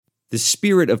The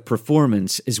spirit of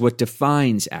performance is what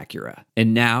defines Acura,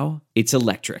 and now it's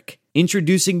electric.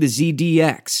 Introducing the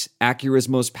ZDX, Acura's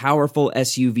most powerful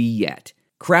SUV yet.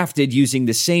 Crafted using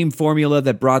the same formula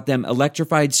that brought them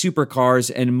electrified supercars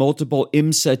and multiple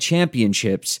IMSA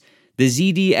championships, the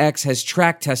ZDX has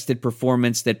track-tested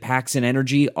performance that packs an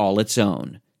energy all its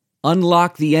own.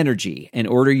 Unlock the energy and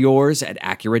order yours at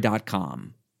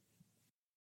Acura.com.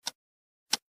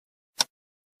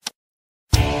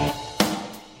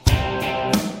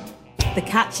 The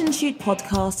Catch and Shoot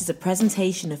podcast is a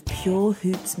presentation of Pure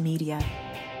Hoops Media.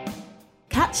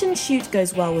 Catch and Shoot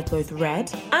goes well with both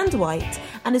red and white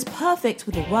and is perfect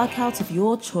with a workout of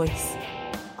your choice.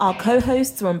 Our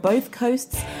co-hosts are on both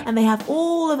coasts and they have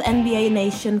all of NBA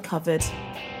Nation covered.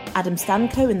 Adam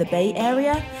Stanco in the Bay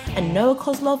Area and Noah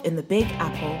Coslov in the Big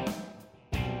Apple.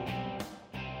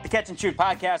 The Catch and Shoot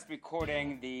podcast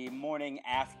recording the morning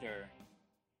after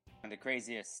one of the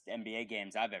craziest NBA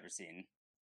games I've ever seen.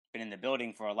 Been in the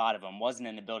building for a lot of them. Wasn't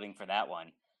in the building for that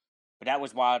one. But that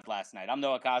was wild last night. I'm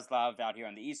Noah Coslov out here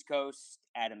on the East Coast.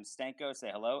 Adam Stanco,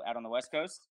 say hello, out on the West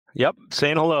Coast. Yep,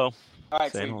 saying hello. All right,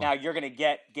 so now you're going to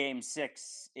get Game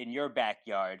 6 in your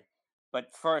backyard.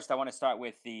 But first, I want to start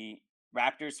with the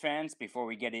Raptors fans before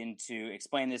we get into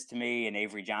explain this to me and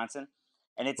Avery Johnson.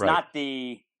 And it's not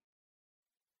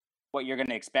what you're going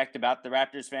to expect about the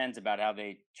Raptors fans, about how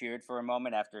they cheered for a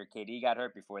moment after KD got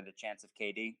hurt before the chance of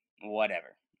KD.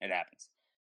 Whatever. It happens.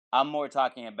 I'm more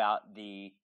talking about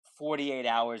the 48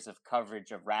 hours of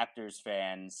coverage of Raptors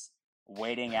fans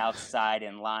waiting outside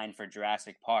in line for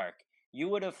Jurassic Park. You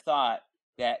would have thought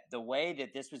that the way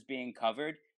that this was being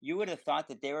covered, you would have thought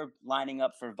that they were lining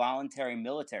up for voluntary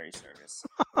military service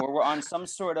or were on some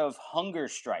sort of hunger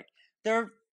strike. They're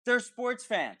sports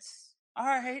fans. All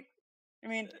right. I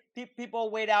mean, people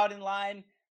wait out in line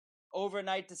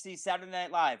overnight to see Saturday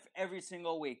Night Live every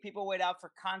single week. People wait out for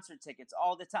concert tickets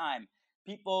all the time.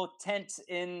 People tent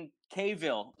in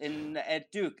Kville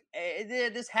at Duke.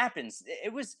 This happens.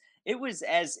 It was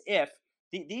as if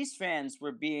these fans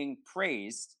were being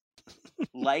praised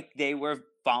like they were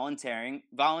volunteering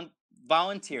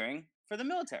for the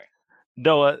military.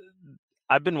 Noah,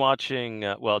 I've been watching,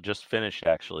 just finished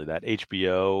actually, that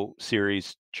HBO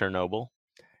series Chernobyl.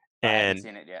 I haven't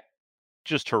seen it yet.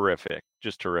 Just terrific.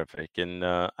 And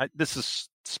this is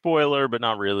spoiler, but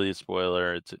not really a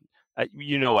spoiler. It's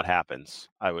you know what happens.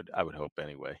 I would hope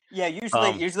anyway. Yeah,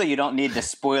 usually you don't need the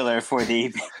spoiler for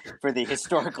the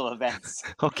historical events.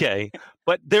 Okay,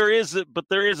 but there is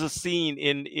a scene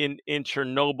in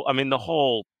Chernobyl. I mean, the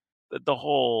whole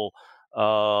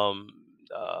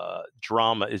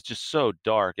drama is just so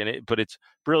dark, but it's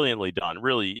brilliantly done,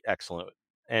 really excellent.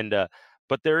 And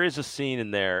but there is a scene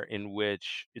in there in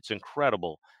which it's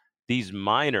incredible. These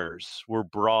miners were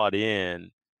brought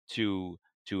in to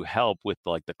help with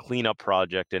like the cleanup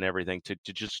project and everything to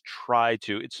just try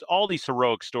to. It's all these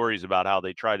heroic stories about how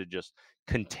they try to just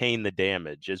contain the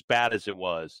damage, as bad as it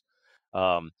was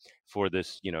for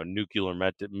this, nuclear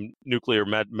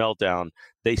meltdown.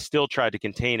 They still tried to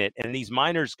contain it, and these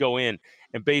miners go in,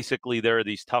 and basically there are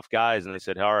these tough guys, and they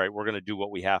said, "All right, we're going to do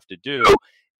what we have to do,"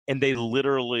 and they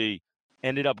literally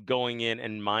ended up going in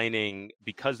and mining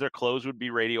because their clothes would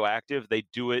be radioactive. They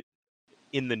do it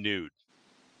in the nude.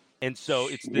 And so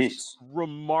it's this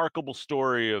remarkable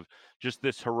story of just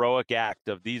this heroic act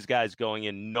of these guys going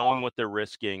in, knowing what they're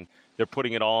risking. They're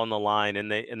putting it all on the line,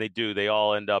 and they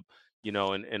all end up, in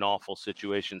awful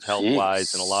situations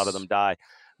health-wise, and a lot of them die.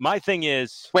 My thing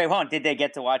is... Wait, hold on. Did they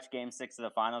get to watch Game 6 of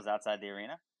the finals outside the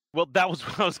arena? Well, that was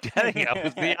what I was getting at,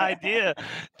 was the idea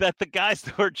that the guys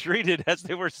that were treated as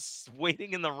they were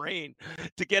waiting in the rain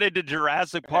to get into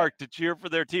Jurassic Park to cheer for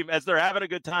their team as they're having a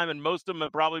good time, and most of them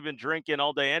have probably been drinking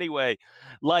all day anyway.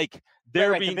 Like,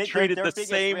 they're being treated the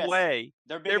same way.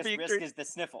 Their biggest risk is the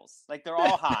sniffles. Like, they're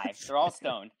all high, they're all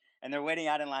stoned, and they're waiting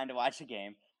out in line to watch a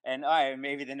game. And all right,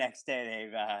 maybe the next day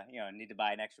they need to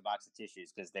buy an extra box of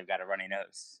tissues because they've got a runny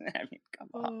nose. I mean, come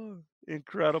on. Oh,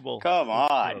 incredible. Come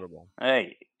on. Incredible.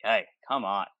 Hey, come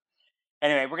on.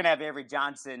 Anyway, we're going to have Avery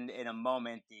Johnson in a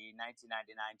moment, the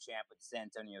 1999 champ with the San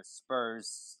Antonio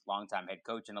Spurs, longtime head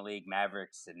coach in the league,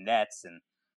 Mavericks and Nets, and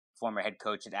former head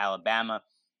coach at Alabama.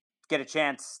 Get a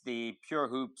chance, the Pure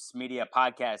Hoops Media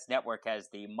Podcast Network has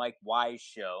the Mike Wise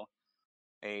Show.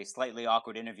 A slightly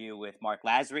awkward interview with Mark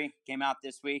Lazary came out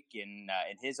this week in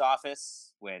his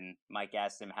office when Mike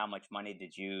asked him, how much money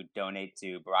did you donate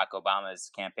to Barack Obama's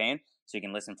campaign? So you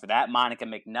can listen for that. Monica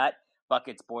McNutt,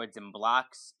 Buckets, Boards, and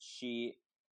Blocks. She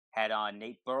had on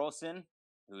Nate Burleson,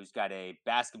 who's got a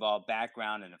basketball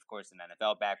background and, of course, an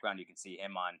NFL background. You can see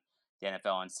him on the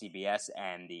NFL on CBS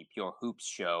and the Pure Hoops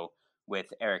Show with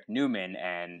Eric Newman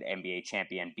and NBA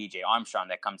champion BJ Armstrong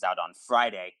that comes out on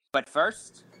Friday. But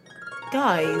first,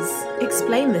 Guys,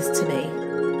 explain this to me.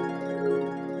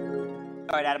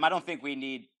 all right, Adam, I don't think we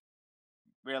need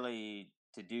really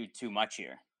to do too much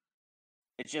here.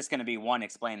 It's just going to be one,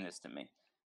 explain this to me.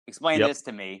 Explain this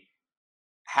to me.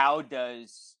 How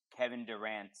does Kevin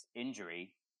Durant's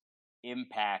injury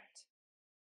impact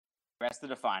the rest of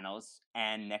the finals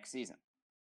and next season?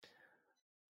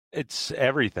 It's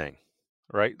everything,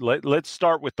 right? Let's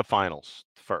start with the finals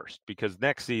first, because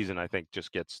next season I think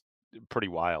just gets pretty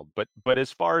wild. But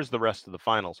as far as the rest of the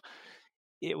finals,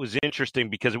 it was interesting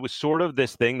because it was sort of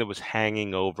this thing that was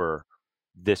hanging over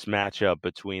this matchup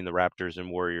between the Raptors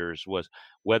and Warriors, was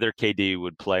whether KD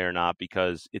would play or not,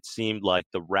 because it seemed like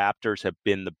the Raptors have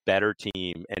been the better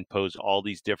team and pose all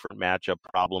these different matchup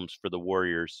problems for the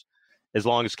Warriors as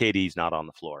long as KD's not on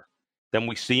the floor. Then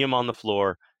we see him on the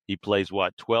floor. He plays,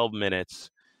 12 minutes,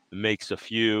 makes a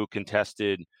few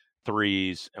contested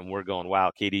threes, and we're going, wow,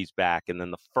 KD's back. And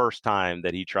then the first time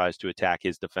that he tries to attack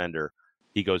his defender,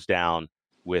 he goes down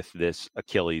with this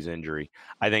Achilles injury.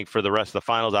 I think for the rest of the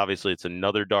finals, obviously, it's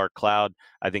another dark cloud.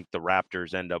 I think the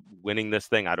Raptors end up winning this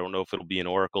thing. I don't know if it'll be an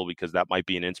Oracle, because that might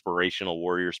be an inspirational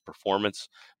Warriors performance.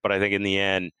 But I think in the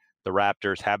end, the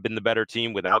Raptors have been the better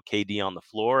team without KD on the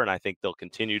floor, and I think they'll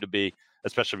continue to be,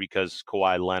 especially because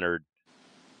Kawhi Leonard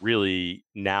really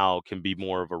now can be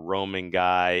more of a roaming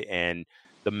guy, and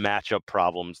the matchup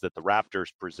problems that the Raptors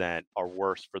present are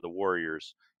worse for the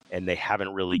Warriors, and they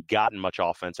haven't really gotten much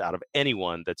offense out of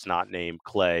anyone that's not named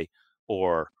Clay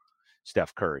or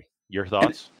Steph Curry. Your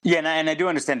thoughts? And I do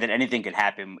understand that anything could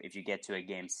happen if you get to a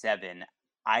game 7.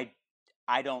 I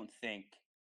don't think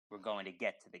we're going to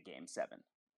get to the game 7.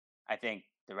 I think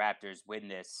the Raptors win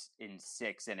this in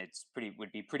 6, and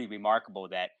would be pretty remarkable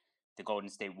that the Golden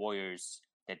State Warriors,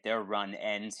 that their run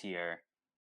ends here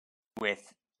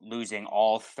with losing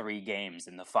all 3 games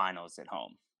in the finals at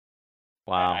home.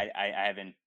 Wow. I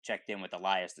haven't checked in with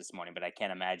Elias this morning, but I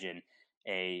can't imagine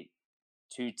a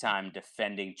 2-time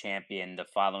defending champion the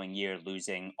following year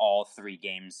losing all 3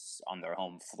 games on their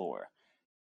home floor.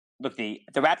 Look, the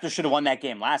Raptors should have won that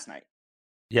game last night.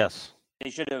 Yes. They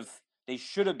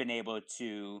should have been able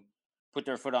to put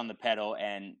their foot on the pedal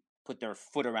and put their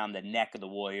foot around the neck of the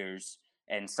Warriors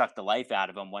and suck the life out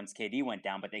of them once KD went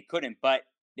down, but they couldn't. But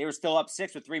they were still up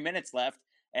 6 with 3 minutes left,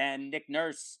 and Nick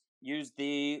Nurse used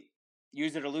it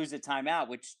or lose it timeout,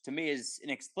 which to me is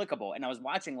inexplicable. And I was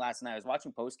watching last night. I was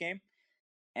watching postgame,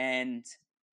 and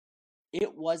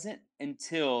it wasn't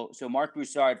until Mark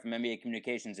Broussard from NBA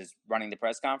Communications is running the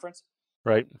press conference.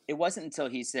 Right. It wasn't until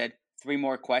he said 3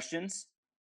 more questions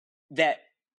that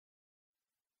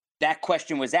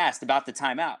question was asked about the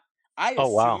timeout. I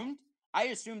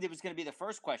assumed it was going to be the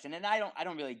first question, and I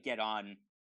don't really get on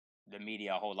the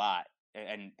media a whole lot,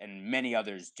 and many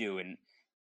others do, and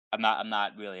I'm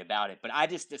not really about it, but I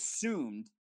just assumed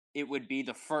it would be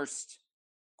the first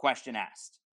question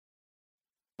asked.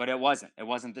 But it wasn't. It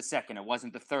wasn't the second. It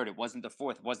wasn't the third. It wasn't the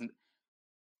fourth. It wasn't.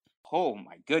 Oh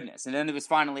my goodness! And then it was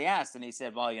finally asked, and he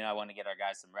said, "Well, I want to get our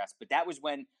guys some rest." But that was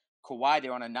when Kawhi, they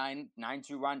were on a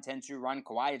 9-2 run, 10-2 run.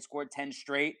 Kawhi had scored 10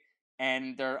 straight,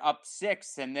 and they're up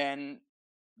 6, and then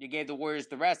you gave the Warriors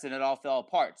the rest, and it all fell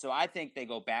apart. So I think they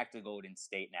go back to Golden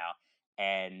State now,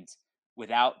 and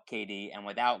without KD and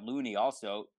without Looney,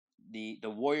 also the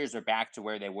Warriors are back to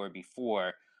where they were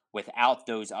before, without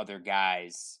those other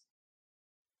guys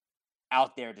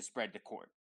out there to spread the court.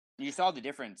 You saw the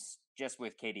difference just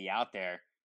with KD out there.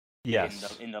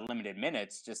 Yes. In the limited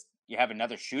minutes, just you have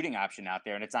another shooting option out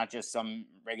there, and it's not just some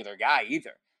regular guy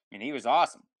either. I mean, he was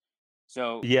awesome.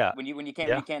 So yeah, when you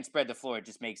can't spread the floor, it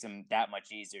just makes him that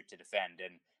much easier to defend.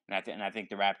 And I think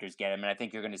the Raptors get him, and I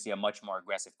think you're going to see a much more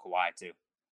aggressive Kawhi too.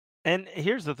 And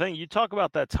here's the thing: you talk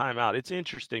about that timeout. It's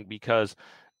interesting because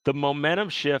the momentum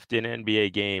shift in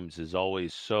NBA games is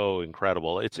always so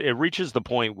incredible. It reaches the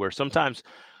point where sometimes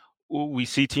we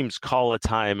see teams call a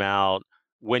timeout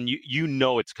when you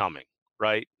know it's coming,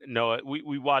 right? No,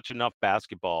 we watch enough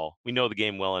basketball. We know the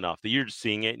game well enough that you're just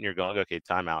seeing it and you're going, okay,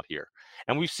 timeout here.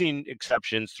 And we've seen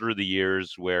exceptions through the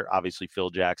years where obviously Phil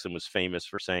Jackson was famous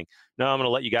for saying, no, I'm going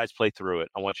to let you guys play through it.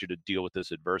 I want you to deal with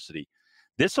this adversity.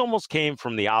 This almost came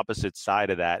from the opposite side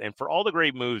of that. And for all the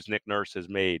great moves Nick Nurse has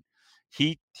made,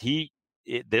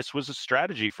 this was a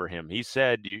strategy for him. He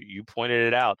said, you pointed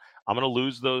it out, I'm going to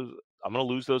lose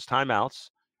those timeouts.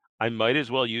 I might as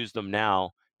well use them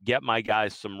now, get my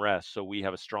guys some rest so we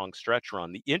have a strong stretch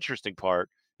run. The interesting part,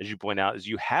 as you point out, is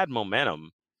you had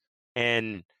momentum,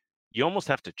 and you almost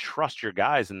have to trust your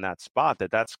guys in that spot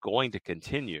that's going to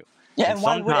continue. Yeah, and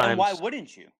why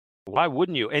wouldn't you? Why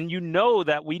wouldn't you? And we know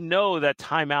that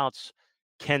timeouts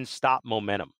can stop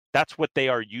momentum. That's what they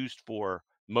are used for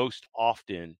most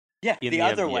often Yeah, in the the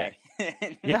other NBA. way.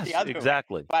 The Yes, other way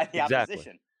exactly. by the Exactly.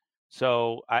 opposition.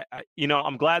 So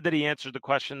I'm glad that he answered the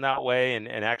question that way and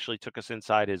actually took us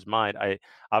inside his mind.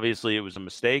 Obviously it was a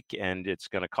mistake and it's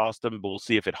going to cost him, but we'll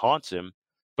see if it haunts him.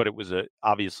 But it was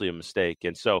obviously a mistake.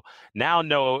 And so now,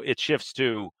 Noah, it shifts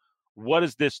to what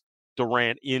is this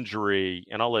Durant injury?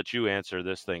 And I'll let you answer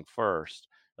this thing first.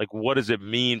 Like, what does it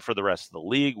mean for the rest of the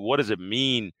league? What does it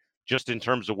mean just in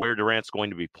terms of where Durant's going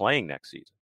to be playing next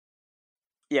season?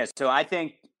 Yeah, so I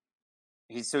think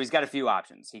he's got a few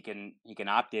options. He can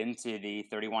opt into the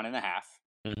 31.5.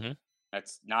 Mm-hmm.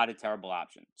 That's not a terrible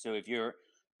option. So if you're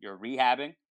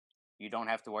rehabbing, you don't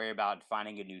have to worry about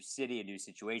finding a new city, a new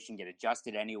situation, get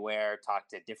adjusted anywhere, talk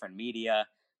to different media.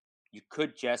 You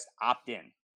could just opt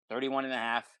in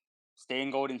 31.5, stay in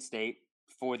Golden State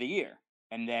for the year.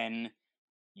 And then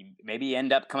you maybe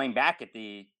end up coming back at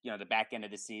the the back end of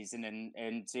the season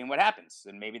and seeing what happens.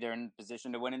 And maybe they're in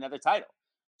position to win another title.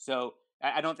 So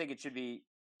I don't think it should be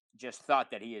just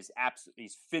thought that he's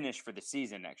finished for the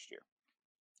season next year.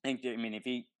 I mean, if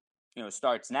he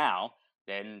starts now,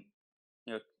 then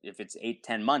if it's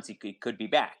 8-10 months, he could be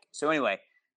back. So anyway,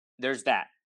 there's that.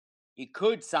 He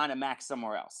could sign a max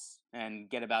somewhere else and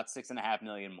get about 6.5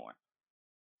 million more.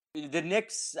 The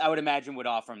Knicks, I would imagine, would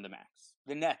offer him the max.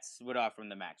 The Nets would offer him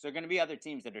the max. There are going to be other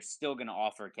teams that are still going to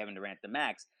offer Kevin Durant the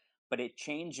max, but it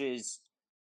changes.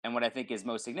 And what I think is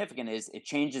most significant is it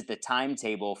changes the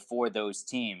timetable for those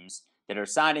teams that are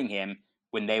signing him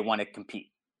when they want to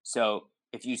compete. So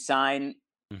if you sign,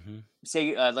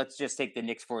 say, let's just take the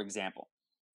Knicks for example.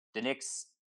 The Knicks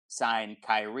sign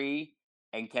Kyrie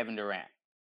and Kevin Durant.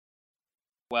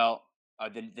 Well,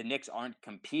 the Knicks aren't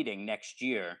competing next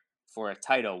year for a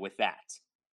title with that.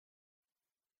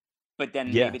 But then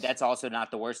maybe Yes. that's also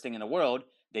not the worst thing in the world.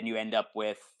 Then you end up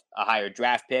with a higher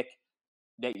draft pick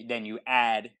that then you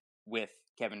add with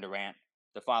Kevin Durant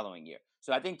the following year.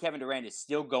 So I think Kevin Durant is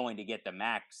still going to get the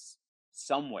max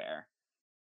somewhere.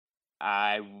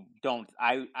 I don't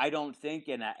think,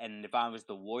 and if I was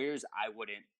the Warriors, I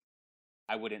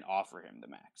wouldn't offer him the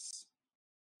max.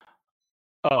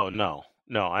 Oh no,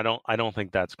 I don't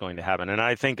think that's going to happen. And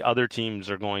I think other teams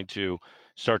are going to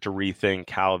start to rethink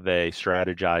how they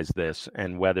strategize this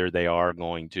and whether they are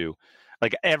going to,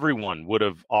 like, everyone would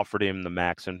have offered him the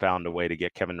max and found a way to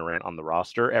get Kevin Durant on the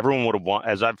roster. Everyone would have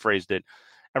as I've phrased it,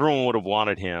 everyone would have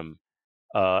wanted him,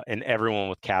 and everyone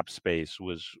with cap space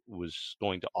was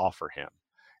going to offer him.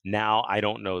 Now I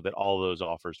don't know that all those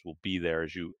offers will be there,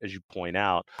 as you point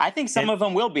out. I think some of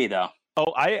them will be, though.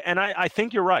 Oh, I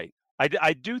think you're right.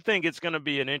 I do think it's going to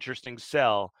be an interesting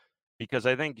sell because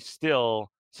I think still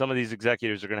some of these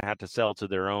executives are going to have to sell to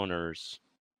their owners.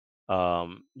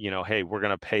 Hey, we're going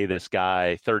to pay this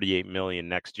guy $38 million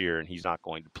next year and he's not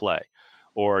going to play.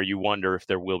 Or you wonder if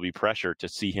there will be pressure to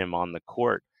see him on the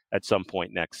court at some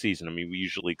point next season. I mean, we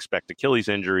usually expect Achilles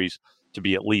injuries to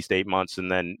be at least 8 months.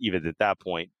 And then even at that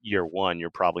point, year one, you're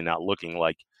probably not looking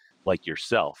like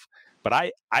yourself. But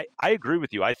I agree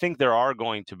with you. I think there are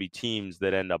going to be teams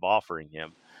that end up offering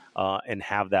him and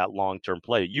have that long-term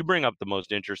play. You bring up the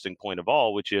most interesting point of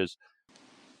all, which is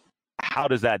how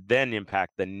does that then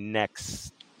impact the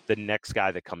next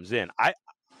guy that comes in?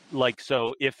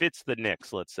 So if it's the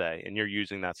Knicks, let's say, and you're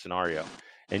using that scenario,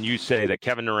 and you say that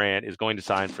Kevin Durant is going to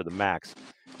sign for the max,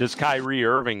 does Kyrie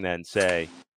Irving then say,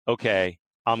 okay,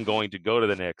 I'm going to go to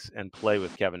the Knicks and play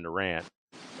with Kevin Durant,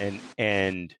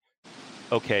 and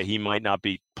okay, he might not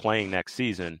be playing next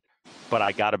season, but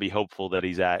I got to be hopeful that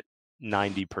he's at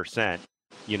 90%,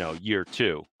 year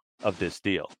two of this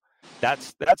deal.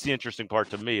 That's the interesting part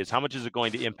to me, is how much is it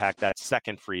going to impact that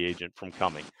second free agent from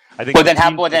coming? I think.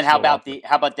 How about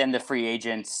the free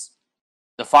agents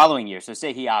the following year? So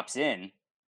say he opts in,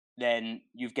 then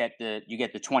you get the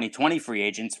 2020 free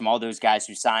agents from all those guys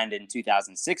who signed in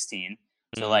 2016.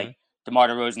 So like DeMar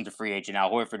DeRozan's a free agent,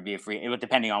 Al Horford would be a free agent,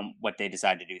 depending on what they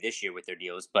decide to do this year with their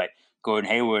deals. But Gordon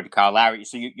Hayward, Kyle Lowry.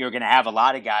 So you're going to have a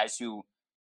lot of guys who,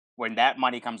 when that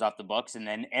money comes off the books, and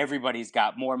then everybody's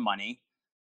got more money.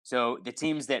 So the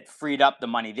teams that freed up the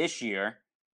money this year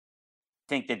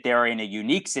think that they're in a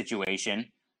unique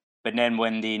situation. But then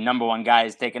when the number one guy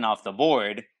is taken off the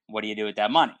board, what do you do with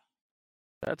that money?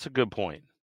 That's a good point.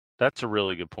 That's a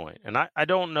really good point. And I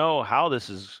don't know how this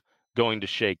is going to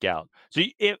shake out. So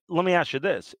let me ask you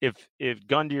this. If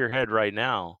gun to your head right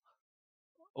now,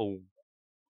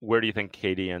 where do you think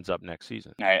KD ends up next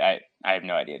season? I have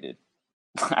no idea, dude.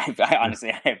 I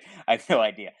honestly I have no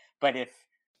idea. But if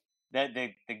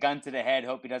the gun to the head,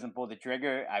 hope he doesn't pull the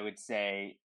trigger, I would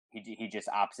say he just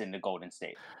opts into Golden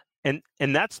State. And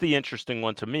that's the interesting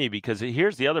one to me, because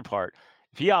here's the other part.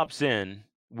 If he opts in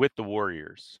with the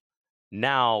Warriors,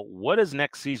 now what does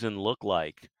next season look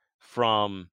like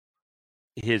from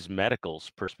his medical's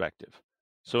perspective?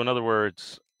 So in other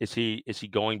words, is he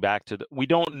going back to we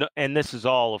don't know, and this is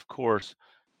all, of course,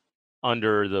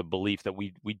 under the belief that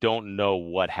we don't know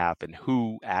what happened,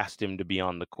 who asked him to be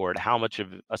on the court, how much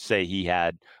of a say he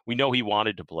had. We know he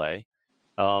wanted to play.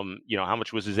 How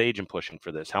much was his agent pushing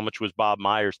for this? How much was Bob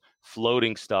Myers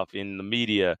floating stuff in the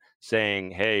media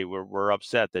saying, "Hey, we're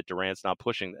upset that Durant's not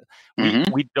pushing this"?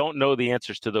 We don't know the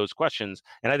answers to those questions,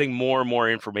 and I think more and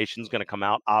more information is going to come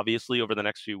out, obviously, over the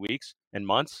next few weeks and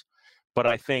months. But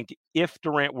I think if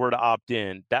Durant were to opt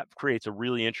in, that creates a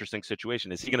really interesting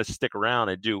situation. Is he going to stick around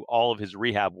and do all of his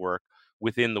rehab work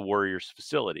within the Warriors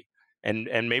facility? And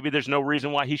maybe there's no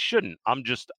reason why he shouldn't.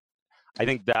 I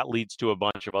think that leads to a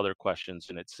bunch of other questions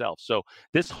in itself. So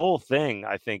this whole thing,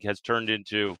 I think, has turned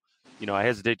into, I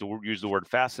hesitate to use the word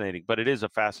fascinating, but it is a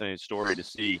fascinating story to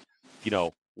see,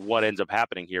 what ends up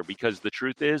happening here, because the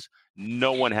truth is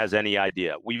no one has any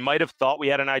idea. We might have thought we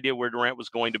had an idea where Durant was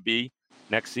going to be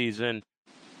next season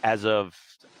as of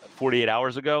 48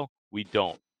 hours ago. We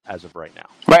don't as of right now.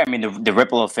 Right. I mean, the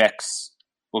ripple effects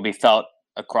will be felt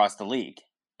across the league.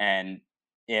 And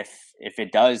if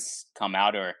it does come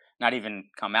out, or not even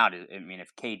come out, I mean,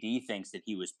 if KD thinks that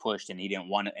he was pushed and he didn't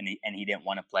want to, and he didn't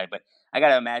want to play, but I got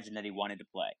to imagine that he wanted to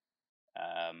play.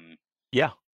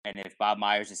 Yeah. And if Bob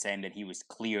Myers is saying that he was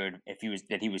cleared,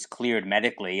 that he was cleared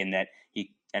medically, and that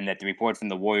the report from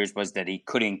the Warriors was that he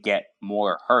couldn't get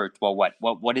more hurt, well,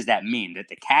 what does that mean? That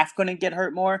the calf couldn't get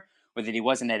hurt more, or that he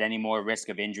wasn't at any more risk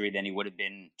of injury than he would have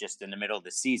been just in the middle of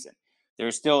the season? There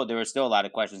were still a lot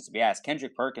of questions to be asked.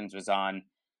 Kendrick Perkins was on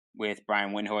with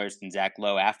Brian Windhorst and Zach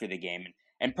Lowe after the game,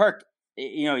 and Perk,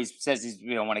 he says he's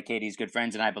one of KD's good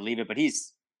friends, and I believe it, but he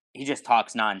just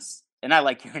talks nonsense, and I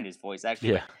like hearing his voice, actually.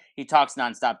 Yeah. But he talks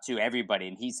nonstop to everybody,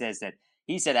 and he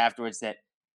said afterwards that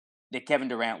Kevin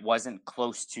Durant wasn't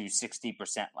close to 60%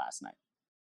 last night.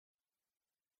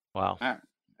 Wow. All right.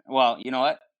 Well, you know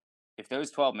what? If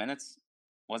those 12 minutes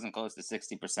wasn't close to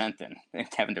 60%, then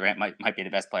Kevin Durant might be the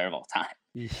best player of all time.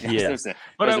 Yeah. It was a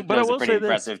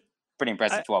pretty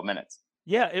impressive 12 minutes.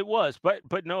 Yeah, it was.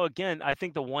 But no, again, I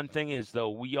think the one thing is, though,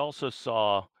 we also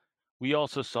saw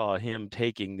him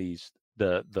taking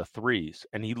the threes,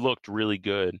 and he looked really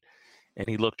good, and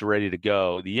he looked ready to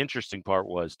go. The interesting part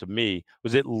was, to me,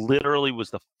 it literally was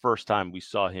the first time we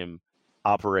saw him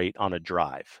operate on a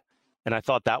drive. And I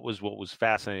thought that was what was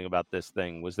fascinating about this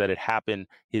thing, was that it happened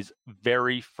his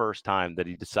very first time that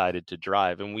he decided to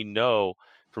drive. And we know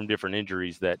from different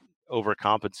injuries that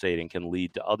overcompensating can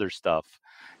lead to other stuff.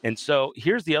 And so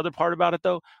here's the other part about it,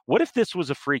 though. What if this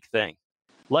was a freak thing?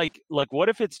 Like what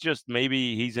if it's just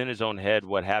maybe he's in his own head,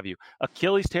 what have you?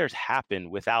 Achilles tears happen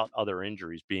without other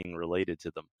injuries being related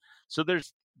to them. So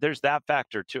there's that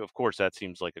factor too. Of course, that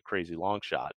seems like a crazy long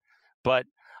shot, but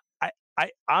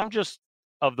I'm just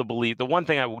of the belief. The one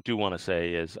thing I do want to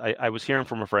say is I was hearing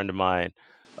from a friend of mine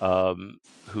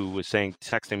who was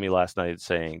texting me last night,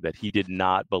 saying that he did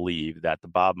not believe that the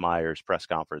Bob Myers press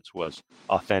conference was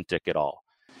authentic at all.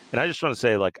 And I just want to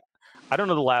say, I don't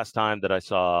know the last time that I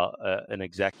saw an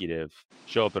executive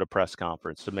show up at a press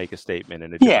conference to make a statement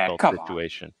in a difficult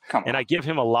situation. And I give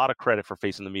him a lot of credit for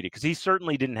facing the media, because he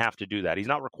certainly didn't have to do that. He's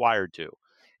not required to.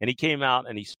 And he came out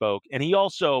and he spoke. And he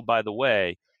also, by the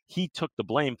way, he took the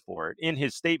blame for it. In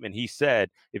his statement, he said,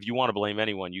 if you want to blame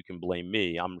anyone, you can blame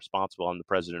me. I'm responsible. I'm the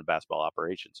president of basketball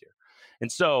operations here.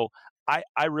 And so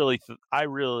I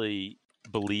really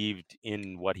believed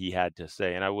in what he had to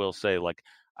say. And I will say,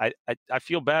 I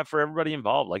feel bad for everybody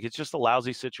involved. It's just a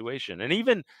lousy situation. And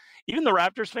even the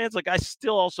Raptors fans, I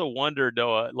still also wonder,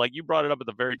 Noah, you brought it up at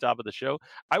the very top of the show.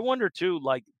 I wonder too,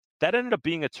 that ended up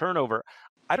being a turnover.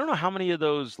 I don't know how many of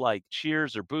those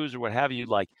cheers or boos or what have you,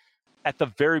 at the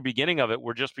very beginning of it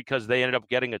were just because they ended up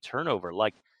getting a turnover.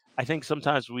 I think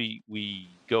sometimes we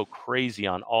go crazy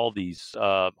on all these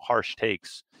harsh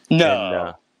takes.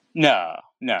 No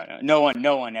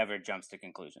one ever jumps to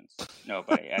conclusions.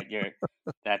 Nobody.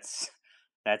 That's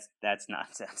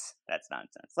nonsense. That's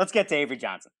nonsense. Let's get to Avery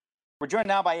Johnson. We're joined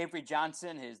now by Avery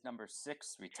Johnson, his number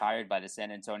 6, retired by the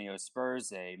San Antonio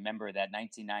Spurs, a member of that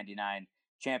 1999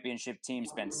 championship team,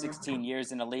 spent 16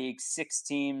 years in the league, 6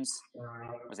 teams,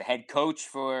 was a head coach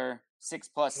for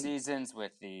 6+ seasons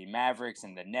with the Mavericks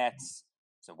and the Nets,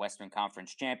 was a Western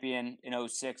Conference champion in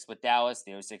 2006 with Dallas,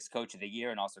 the 2006 Coach of the Year,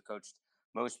 and also coached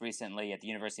most recently at the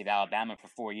University of Alabama for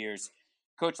 4 years.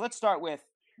 Coach, let's start with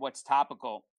what's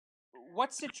topical.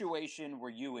 What situation were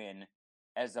you in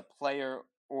as a player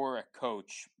or a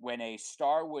coach when a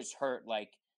star was hurt, like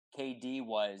KD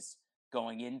was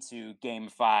going into Game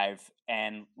 5,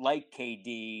 and like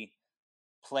KD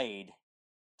played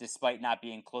despite not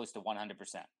being close to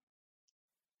 100%?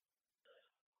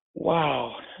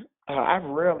 Wow. I've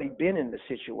rarely been in a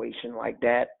situation like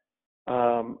that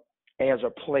as a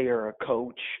player or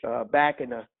coach. Back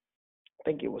in I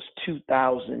think it was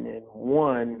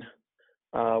 2001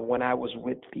 when I was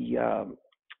with the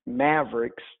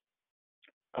Mavericks.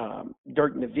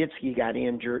 Dirk Nowitzki got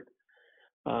injured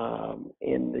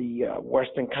in the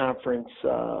Western Conference.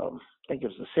 I think it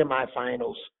was the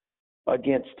semifinals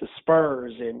against the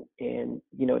Spurs, and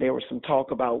there was some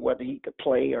talk about whether he could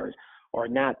play or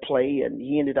not play, and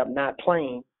he ended up not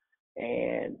playing.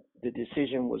 And the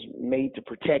decision was made to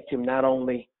protect him not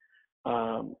only,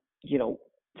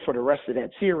 for the rest of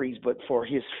that series, but for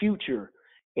his future.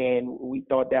 And we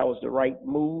thought that was the right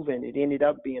move, and it ended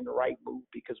up being the right move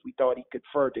because we thought he could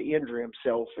further injure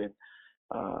himself. And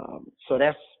so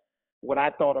that's what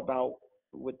I thought about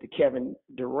with the Kevin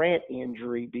Durant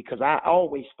injury, because I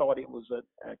always thought it was an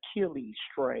Achilles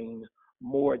strain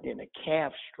more than a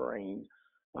calf strain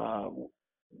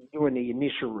during the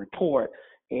initial report.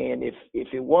 And if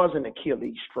it was an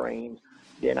Achilles strain,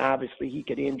 then obviously he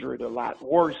could injure it a lot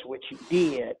worse, which he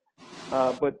did.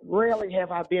 But rarely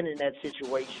have I been in that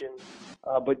situation.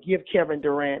 But give Kevin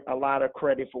Durant a lot of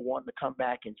credit for wanting to come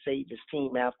back and save his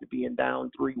team after being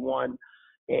down 3-1.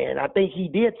 And I think he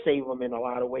did save them in a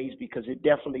lot of ways, because it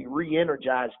definitely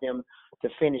re-energized them to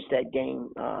finish that game,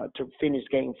 to finish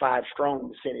Game 5 strong,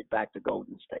 to send it back to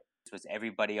Golden State. Was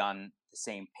everybody on the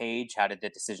same page? How did the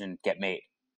decision get made?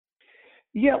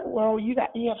 Yeah, well, you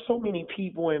have so many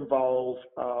people involved.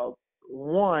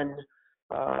 One,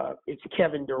 it's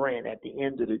Kevin Durant at the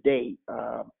end of the day.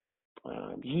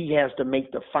 He has to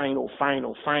make the final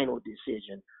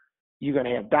decision. You're going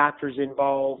to have doctors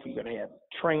involved. You're going to have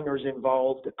trainers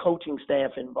involved, the coaching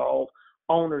staff involved,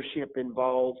 ownership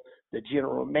involved, the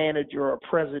general manager or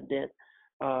president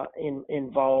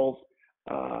involved.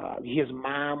 His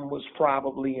mom was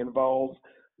probably involved.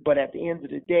 But at the end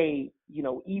of the day,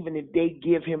 even if they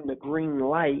give him the green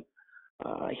light,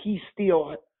 he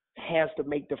still has to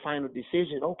make the final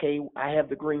decision. Okay, I have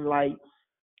the green light.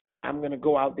 I'm going to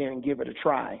go out there and give it a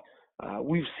try.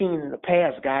 We've seen in the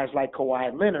past guys like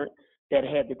Kawhi Leonard that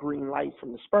had the green light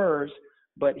from the Spurs,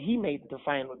 but he made the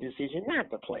final decision not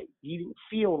to play. He didn't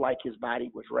feel like his body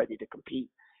was ready to compete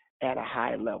at a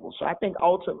high level. So I think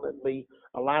ultimately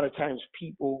a lot of times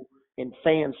people and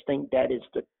fans think that it's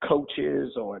the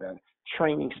coaches or the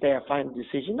training staff final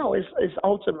decision. No, it's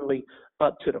ultimately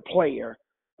up to the player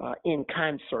in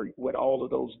concert with all of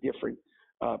those different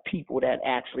people that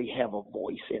actually have a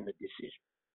voice in the decision.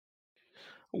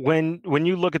 When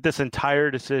you look at this entire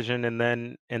decision, and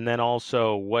then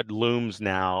also what looms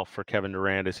now for Kevin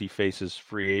Durant as he faces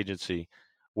free agency,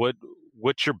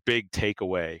 what's your big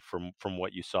takeaway from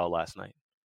what you saw last night?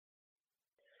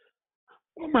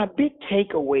 Well, my big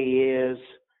takeaway is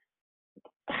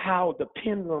how the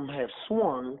pendulum has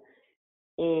swung,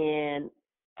 and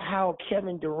how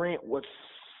Kevin Durant was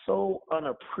so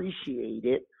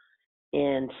unappreciated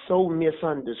and so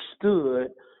misunderstood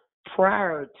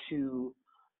prior to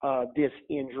this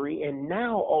injury. And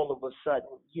now all of a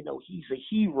sudden, he's a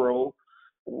hero.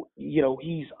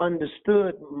 He's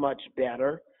understood much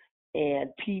better, and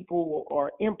people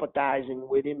are empathizing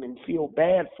with him and feel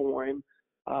bad for him.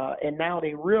 And now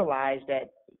they realize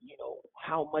that,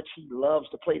 how much he loves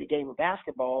to play the game of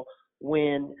basketball,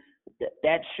 when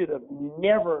that should have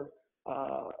never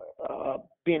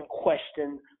been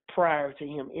questioned prior to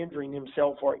him injuring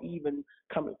himself or even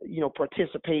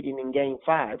participating in Game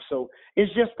 5. So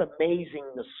it's just amazing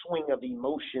the swing of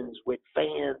emotions with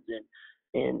fans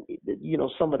and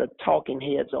some of the talking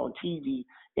heads on TV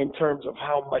in terms of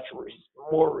how much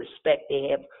more respect they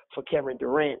have for Kevin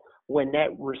Durant, when that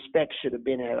respect should have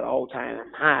been at an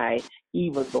all-time high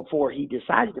even before he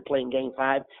decided to play in Game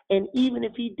 5. And even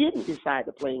if he didn't decide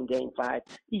to play in Game 5,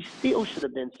 he still should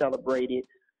have been celebrated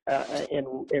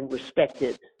and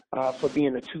respected for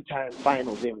being a two-time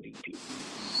Finals MVP.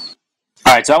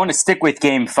 All right, so I want to stick with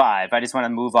Game 5. I just want to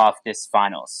move off this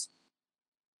Finals.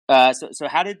 So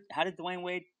how did Dwayne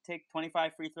Wade take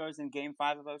 25 free throws in Game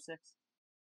 5 of 06?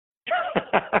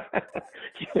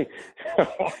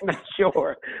 I'm not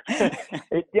sure.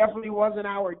 It definitely wasn't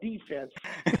our defense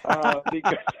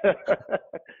because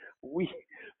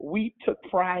we took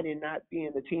pride in not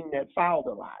being the team that fouled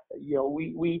a lot.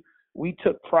 We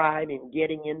took pride in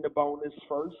getting into bonus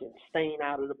first and staying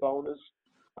out of the bonus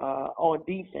on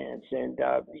defense, and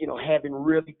having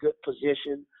really good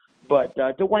position. But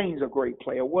Dwayne's a great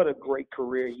player. What a great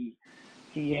career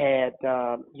he had,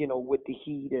 with the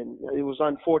Heat, and it was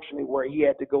unfortunate where he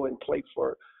had to go and play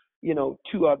for,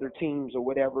 two other teams or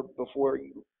whatever before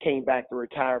he came back to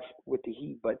retire with the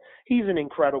Heat. But he's an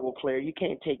incredible player. You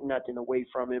can't take nothing away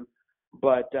from him.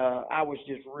 But I was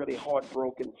just really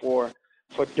heartbroken for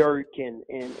Dirk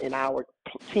and our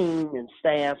team and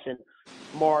staff and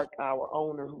Mark, our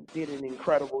owner, who did an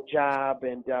incredible job.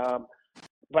 And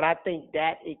but I think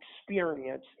that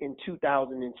experience in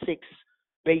 2006,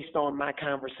 based on my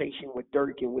conversation with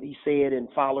Dirk and what he said and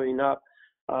following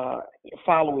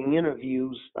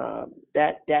interviews,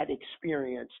 that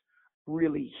experience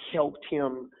really helped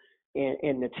him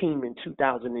and the team in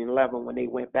 2011 when they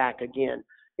went back again.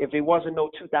 If it wasn't no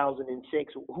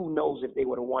 2006, who knows if they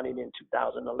would have won it in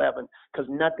 2011? Because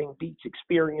nothing beats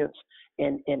experience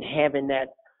and having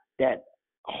that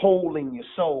hole in your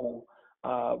soul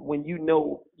when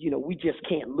we just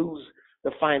can't lose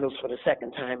the finals for the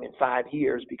second time in 5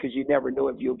 years, because you never know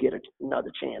if you'll get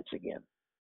another chance again.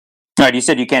 All right, you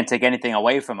said you can't take anything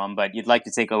away from them, but you'd like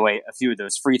to take away a few of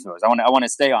those free throws. I want to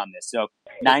stay on this. So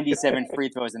 97 free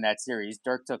throws in that series.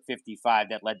 Dirk took 55.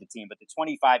 That led the team, but the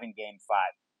 25 in Game 5.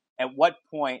 At what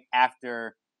point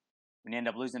after when you end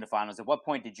up losing the finals, at what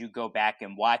point did you go back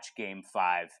and watch Game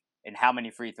 5, and how many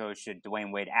free throws should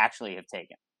Dwayne Wade actually have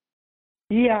taken?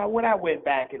 Yeah, when I went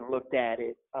back and looked at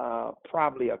it,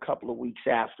 probably a couple of weeks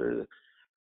after,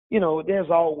 there's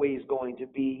always going to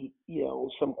be,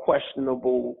 some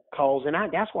questionable calls. And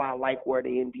that's why I like where the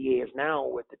NBA is now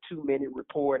with the 2-minute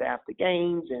report after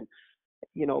games and,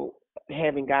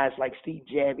 having guys like Steve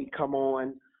Javie come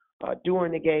on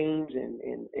during the games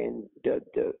and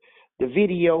the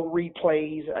video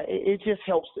replays. It just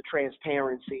helps the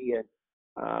transparency. And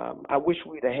I wish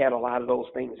we'd have had a lot of those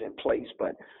things in place.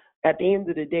 But at the end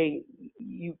of the day,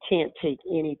 you can't take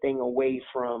anything away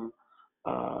from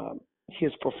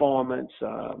his performance.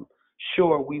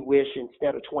 Sure, we wish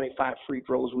instead of 25 free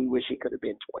throws, we wish it could have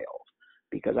been 12.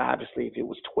 Because obviously, if it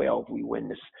was 12, we win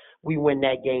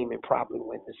that game and probably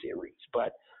win the series.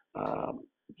 But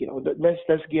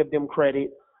let's give them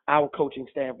credit. Our coaching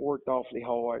staff worked awfully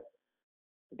hard.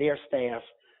 Their staff,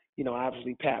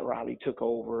 obviously Pat Riley took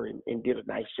over and did a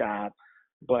nice job.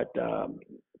 But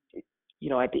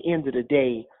at the end of the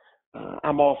day,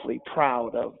 I'm awfully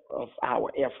proud of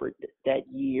our effort that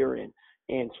year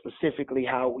and specifically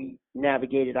how we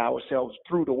navigated ourselves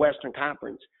through the Western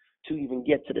Conference to even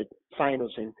get to the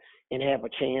finals and have a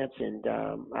chance. And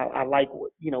I like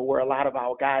where a lot of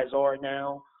our guys are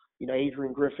now.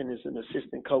 Adrian Griffin is an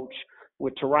assistant coach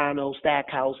with Toronto.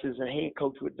 Stackhouse is a head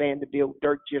coach with Vanderbilt.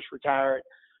 Dirk just retired.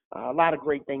 A lot of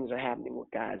great things are happening with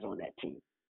guys on that team.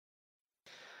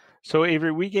 So,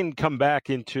 Avery, we can come back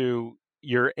into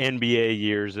your NBA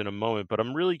years in a moment, but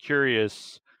I'm really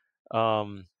curious.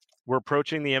 We're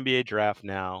approaching the NBA draft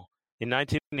now. In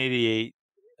 1988,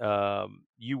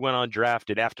 you went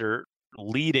undrafted after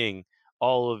leading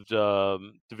all of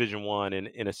Division I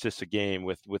in assists a game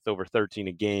with over 13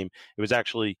 a game. It was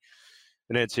actually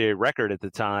an NCAA record at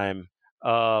the time.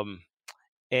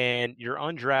 And you're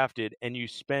undrafted, and you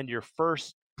spend your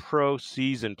first pro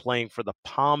season playing for the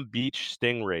Palm Beach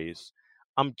Stingrays.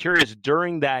 I'm curious,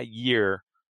 during that year,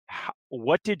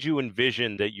 what did you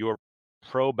envision that your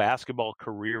pro basketball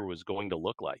career was going to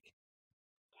look like?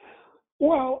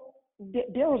 Well,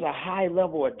 there was a high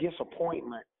level of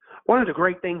disappointment. One of the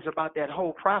great things about that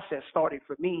whole process started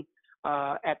for me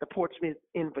at the Portsmouth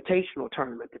Invitational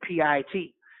Tournament, the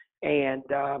PIT. And,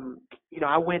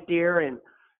 I went there and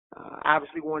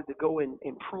obviously wanted to go and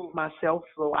improve myself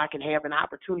so I can have an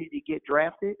opportunity to get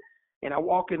drafted. And I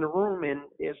walk in the room and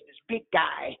there's this big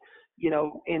guy,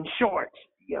 in shorts,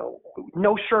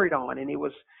 no shirt on. And it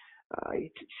was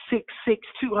 6'6",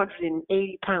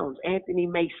 280 pounds, Anthony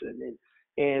Mason.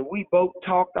 And we both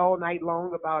talked all night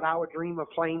long about our dream of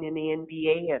playing in the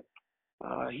NBA. And,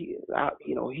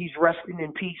 he's resting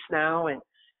in peace now. And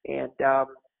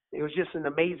it was just an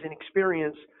amazing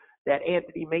experience that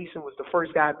Anthony Mason was the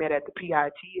first guy I met at the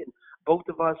PIT. And both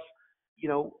of us,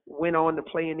 went on to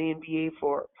play in the NBA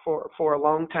for a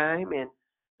long time.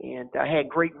 And I had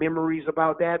great memories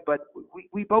about that. But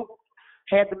we both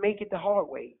had to make it the hard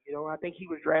way. I think he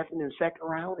was drafted in the second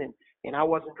round and I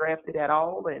wasn't drafted at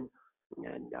all. And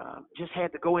just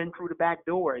had to go in through the back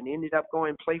door and ended up going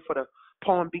and play for the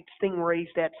Palm Beach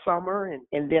Stingrays that summer.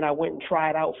 And then I went and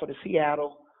tried out for the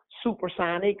Seattle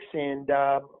Supersonics. And,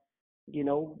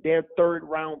 their third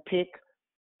round pick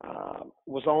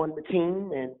was on the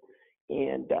team and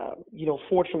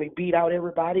fortunately beat out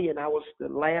everybody. And I was the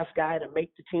last guy to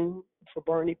make the team for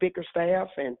Bernie Bickerstaff.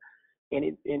 And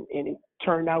it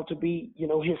turned out to be,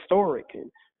 historic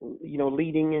and,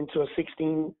 leading into a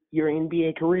 16-year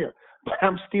NBA career. but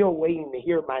I'm still waiting to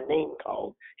hear my name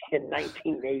called in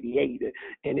 1988,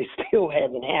 and it still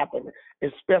hasn't happened,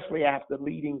 especially after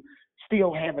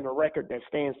still having a record that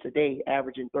stands today,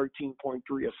 averaging 13.3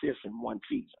 assists in one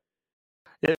season.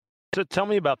 Yeah. So tell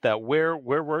me about that. Where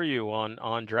were you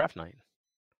on draft night?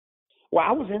 Well,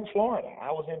 I was in Florida.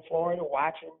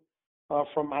 Watching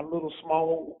from my little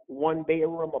small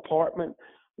one-bedroom apartment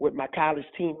with my college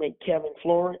teammate Kevin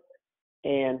Florent,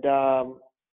 and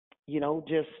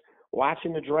just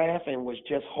watching the draft, and was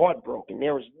just heartbroken.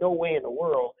 There was no way in the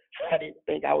world I didn't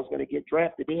think I was going to get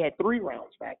drafted. They had 3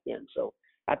 rounds back then, so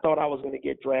I thought I was going to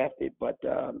get drafted, but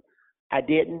I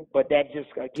didn't. But that just,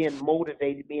 again,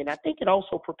 motivated me, and I think it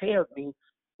also prepared me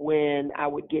when I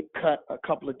would get cut a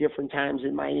couple of different times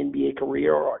in my NBA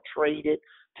career or traded,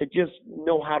 to just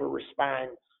know how to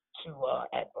respond to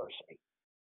adversity.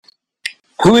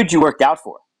 Who had you worked out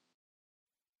for?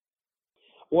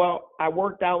 Well, I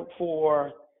worked out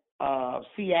for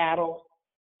Seattle.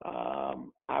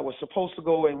 I was supposed to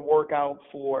go and work out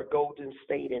for Golden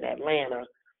State in Atlanta,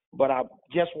 but I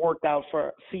just worked out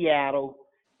for Seattle.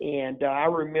 And I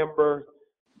remember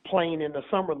playing in the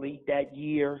summer league that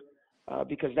year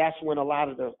because that's when a lot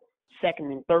of the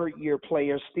second and third year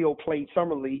players still played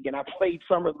summer league. And I played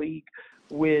summer league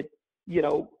with,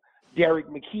 Derek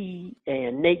McKee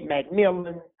and Nate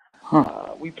McMillan.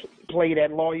 We played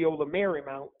at Loyola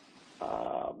Marymount,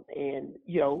 and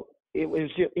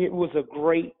it was a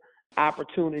great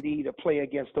opportunity to play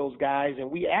against those guys.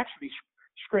 And we actually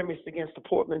scrimmaged against the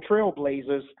Portland Trail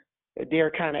Blazers,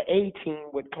 their kind of A team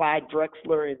with Clyde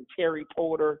Drexler and Terry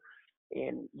Porter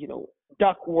and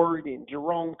Duckworth and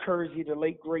Jerome Kersey, the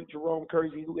late great Jerome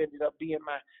Kersey, who ended up being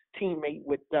my teammate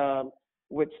with the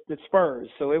Spurs.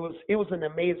 So it was an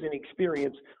amazing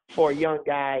experience for a young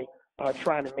guy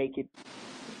trying to make it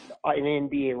an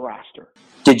NBA roster.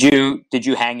 Did you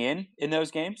hang in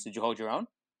those games? Did you hold your own?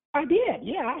 I did.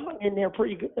 Yeah, I hung in there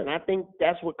pretty good, and I think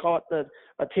that's what caught the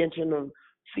attention of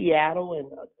Seattle and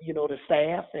the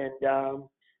staff, and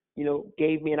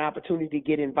gave me an opportunity to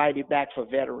get invited back for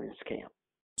veterans camp.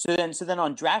 So then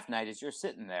on draft night, as you're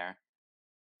sitting there,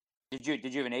 did you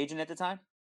have an agent at the time?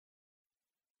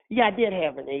 Yeah, I did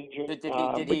have an agent,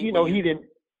 but he didn't.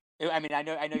 I mean, I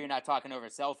know you're not talking over a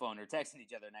cell phone or texting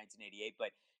each other in 1988,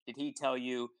 but did he tell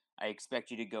you, I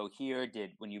expect you to go here?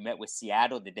 When you met with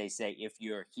Seattle, did they say, if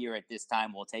you're here at this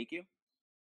time, we'll take you?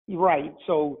 Right.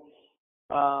 So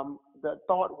the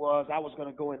thought was I was going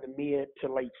to go in the mid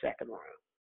to late second round.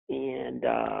 And,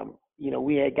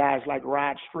 we had guys like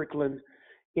Rod Strickland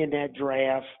in that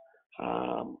draft,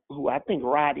 who I think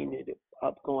Rod ended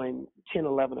up going 10,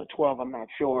 11, or 12, I'm not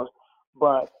sure.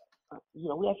 But,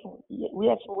 we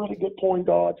had some really good point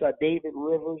guards. David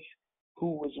Rivers,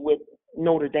 who was with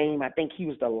Notre Dame. I think he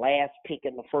was the last pick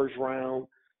in the first round.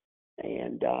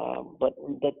 And but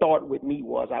the thought with me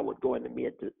was I would go in the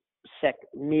mid second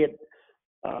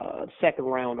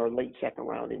round or late second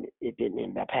round, and it didn't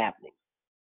end up happening.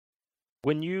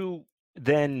 When you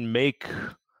then make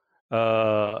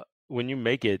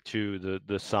it to the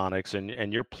Sonics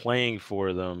and you're playing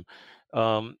for them,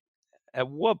 at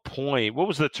what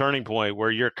was the turning point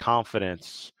where your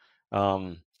confidence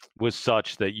was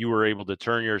such that you were able to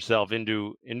turn yourself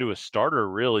into a starter,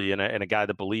 really, and a guy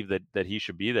that believed that he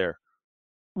should be there?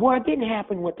 Well, it didn't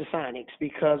happen with the Sonics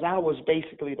because I was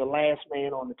basically the last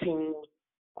man on the team.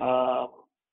 I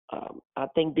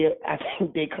think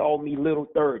they called me Little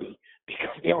 30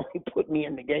 because they only put me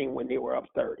in the game when they were up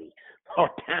 30 or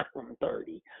down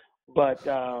 30. But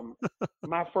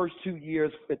my first 2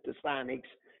 years with the Sonics,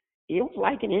 it was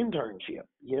like an internship.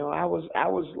 I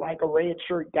was like a red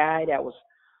shirt guy that was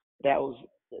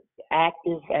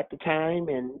active at the time,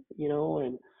 and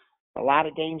and a lot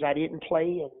of games I didn't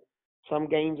play, and some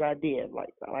games I did.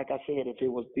 Like I said, if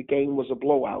the game was a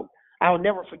blowout, I'll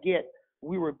never forget.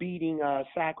 We were beating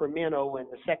Sacramento in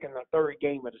the second or third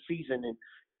game of the season, and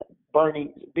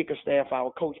Bernie Bickerstaff,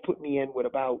 our coach, put me in with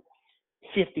about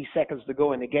 50 seconds to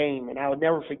go in the game, and I'll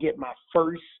never forget my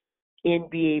first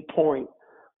NBA point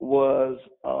was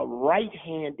a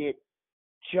right-handed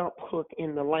jump hook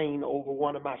in the lane over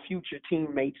one of my future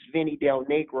teammates, Vinny Del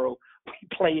Negro. We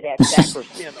played at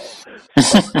Sacramento,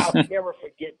 so I'll never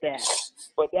forget that.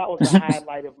 But that was the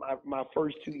highlight of my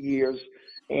first 2 years,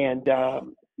 and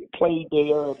played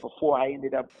there before I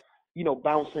ended up,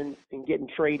 bouncing and getting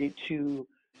traded to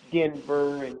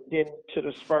Denver and then to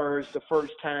the Spurs the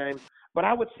first time. But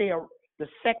I would say the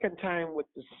second time with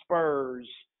the Spurs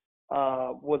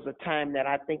was a time that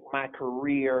I think my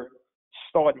career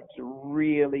started to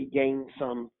really gain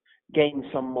some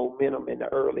momentum in the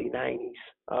early 90s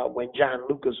when John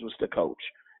Lucas was the coach.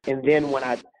 And then when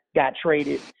I got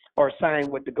traded or signed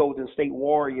with the Golden State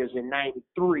Warriors in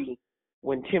 '93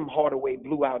 when Tim Hardaway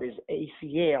blew out his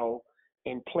ACL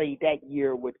and played that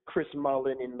year with Chris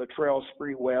Mullin and Latrell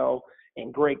Sprewell,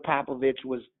 and Greg Popovich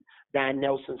was Don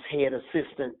Nelson's head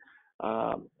assistant.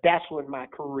 That's when my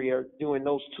career during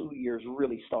those 2 years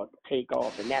really started to take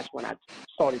off, and that's when I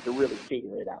started to really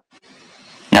figure it out.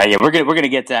 Yeah, we're gonna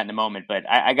get to that in a moment, but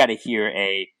I got to hear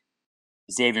a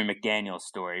Xavier McDaniel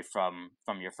story from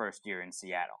your first year in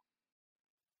Seattle.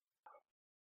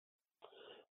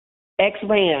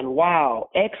 X-Man, wow.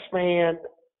 X-Man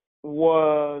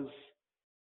was,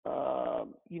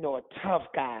 a tough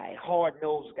guy,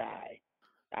 hard-nosed guy.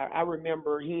 I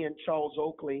remember he and Charles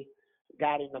Oakley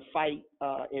got in a fight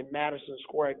in Madison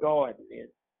Square Garden. And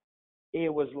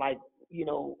it was like,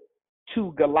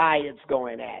 two Goliaths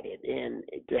going at it. And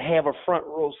to have a front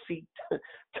row seat to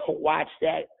watch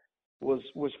that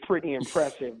was pretty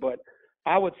impressive. But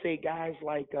I would say guys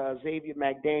like Xavier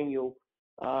McDaniel,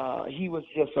 he was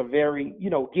just a very,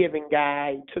 giving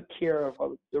guy, took care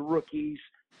of the rookies.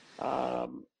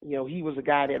 He was a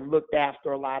guy that looked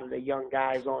after a lot of the young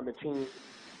guys on the team,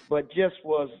 but just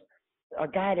was a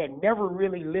guy that never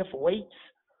really lift weights,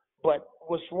 but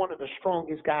was one of the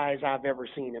strongest guys I've ever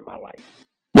seen in my life.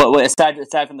 Well, aside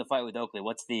from the fight with Oakley,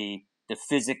 what's the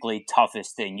physically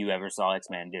toughest thing you ever saw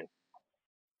X-Man do?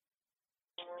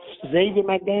 Xavier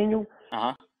McDaniel?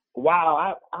 Uh-huh.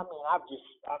 Wow, I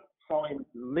saw him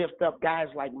lift up guys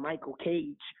like Michael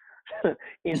Cage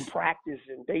in practice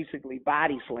and basically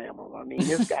body slam him. I mean,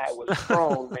 this guy was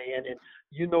strong, man.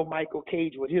 And Michael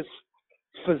Cage with his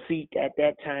physique at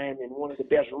that time and one of the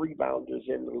best rebounders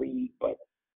in the league. But,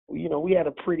 we had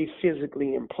a pretty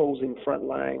physically imposing front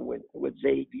line with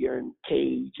Xavier and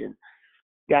Cage and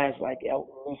guys like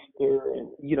Elton Lister and,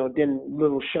 then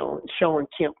little Sean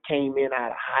Kemp came in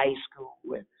out of high school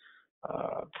with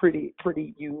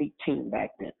pretty unique team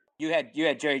back then. You had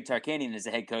Jerry Tarkanian as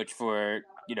a head coach for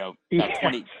about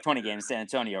 20 games in San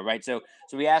Antonio, right? So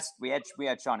we had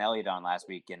Sean Elliott on last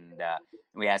week, and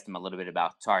we asked him a little bit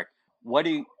about Tark. What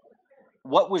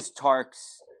was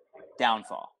Tark's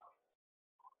downfall?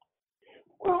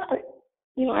 Well,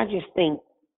 I just think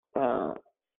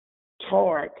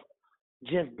Tark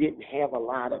just didn't have a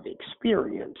lot of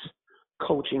experience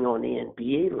coaching on the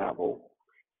NBA level.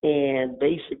 And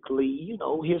basically,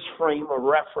 his frame of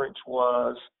reference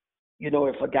was,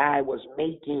 if a guy was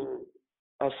making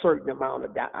a certain amount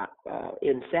of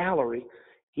in salary,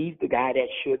 he's the guy that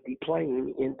should be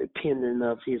playing independent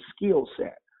of his skill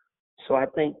set. So I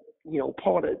think,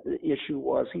 part of the issue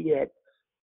was he had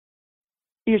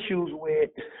issues with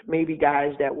maybe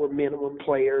guys that were minimum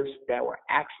players that were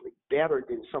actually better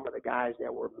than some of the guys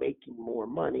that were making more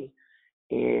money.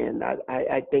 And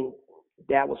I think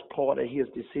that was part of his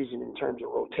decision in terms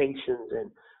of rotations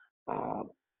and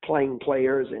playing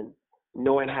players and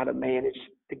knowing how to manage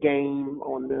the game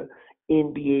on the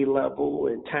NBA level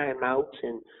and timeouts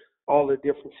and all the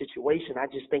different situations. I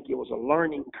just think it was a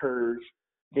learning curve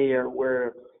there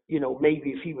where, maybe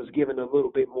if he was given a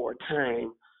little bit more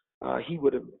time, he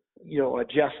would have,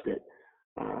 adjusted.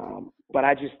 But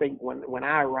I just think when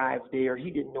I arrived there,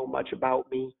 he didn't know much about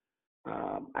me.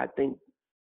 I think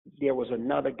there was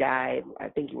another guy, I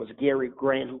think it was Gary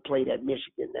Grant, who played at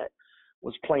Michigan, that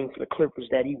was playing for the Clippers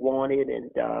that he wanted,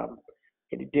 and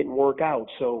it didn't work out.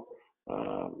 So,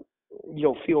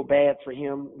 feel bad for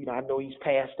him. I know he's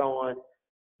passed on.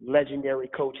 Legendary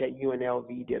coach at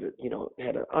UNLV,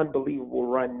 had an unbelievable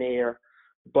run there.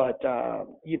 But,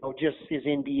 just his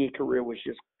NBA career was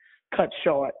just cut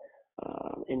short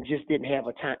and just didn't have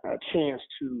a chance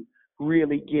to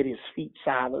really get his feet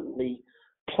solidly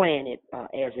planted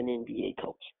as an NBA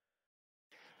coach.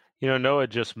 Noah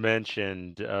just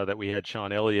mentioned that we had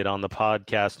Sean Elliott on the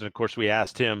podcast, and of course we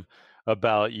asked him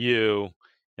about you.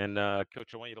 And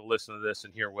Coach, I want you to listen to this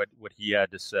and hear what he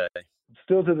had to say.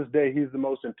 Still to this day, he's the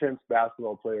most intense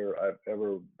basketball player I've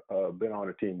ever been on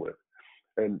a team with,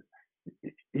 and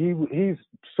he's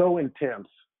so intense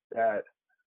that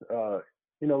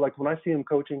like when I see him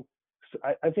coaching,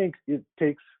 I think it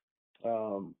takes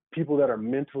people that are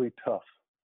mentally tough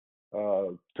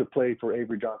to play for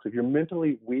Avery Johnson. If you're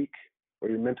mentally weak or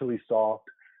you're mentally soft,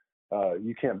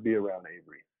 you can't be around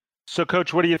Avery. So,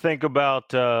 Coach, what do you think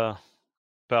about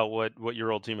what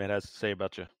your old teammate has to say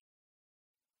about you?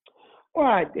 Well,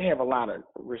 I have a lot of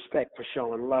respect for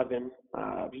Sean Lovin.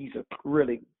 He's a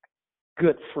really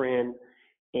good friend,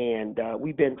 and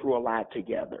we've been through a lot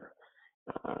together.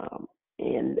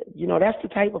 And that's the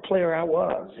type of player I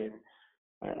was, and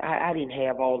I didn't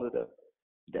have all of the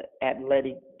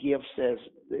athletic gifts as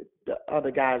the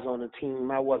other guys on the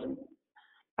team.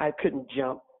 I couldn't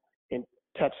jump and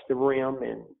touch the rim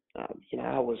and I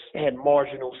had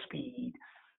marginal speed,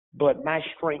 but my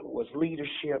strength was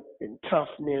leadership and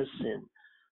toughness and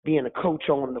being a coach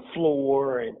on the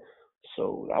floor. And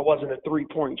so I wasn't a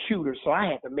three-point shooter, so I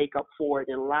had to make up for it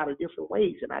in a lot of different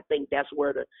ways. And I think that's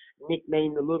where the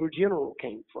nickname the Little General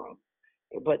came from.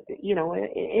 But,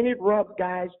 and it rubbed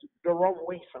guys the wrong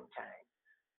way sometimes.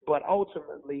 But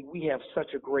ultimately, we have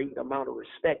such a great amount of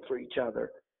respect for each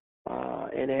other.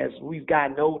 And as we've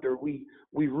gotten older, we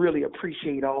really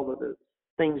appreciate all of the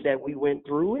things that we went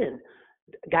through. And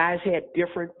guys had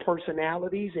different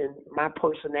personalities, and my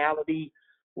personality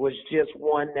was just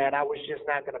one that I was just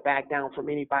not going to back down from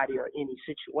anybody or any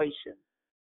situation.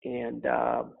 And,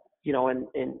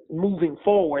 and moving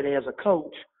forward as a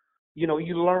coach, you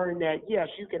learn that, yes,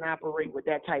 you can operate with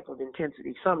that type of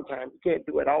intensity sometimes. You can't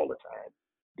do it all the time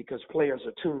because players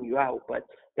will tune you out. But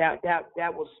that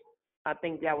was, I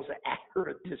think that was an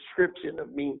accurate description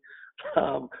of me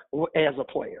as a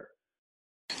player.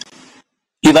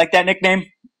 You like that nickname,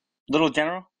 Little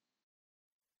General?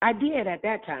 I did at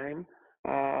that time.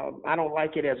 I don't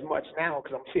like it as much now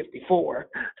because I'm 54.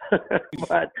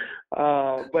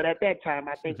 but at that time,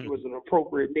 I think it was an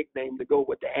appropriate nickname to go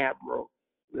with the Admiral.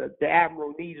 The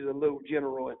Admiral needed a Little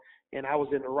General, and I was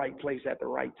in the right place at the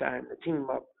right time to team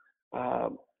up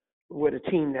with a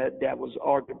team that was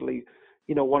arguably,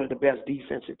 one of the best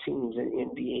defensive teams in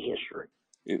NBA history.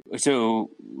 So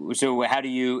how do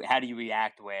you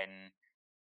react when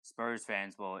Spurs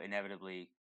fans will inevitably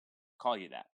call you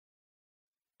that?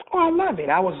 Oh, I love it.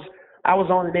 I was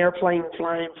on an airplane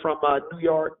flying from New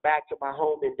York back to my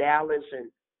home in Dallas, and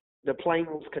the plane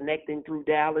was connecting through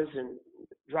Dallas and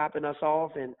dropping us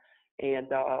off, and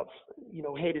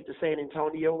headed to San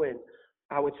Antonio. And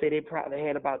I would say they probably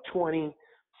had about 20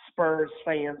 Spurs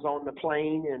fans on the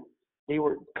plane, and they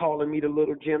were calling me the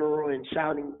Little General and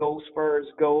shouting, "Go Spurs,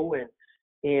 go!" And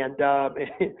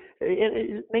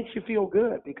it makes you feel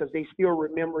good because they still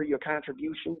remember your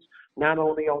contributions, not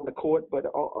only on the court, but,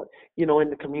 in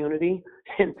the community.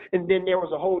 And then there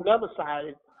was a whole other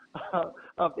side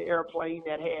of the airplane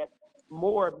that had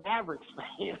more Mavericks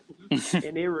fans.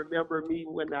 And they remember me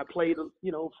when I played,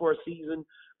 for a season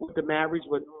with the Mavericks,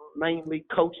 but mainly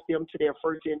coached them to their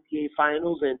first NBA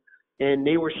finals. And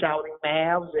they were shouting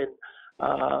Mavs and,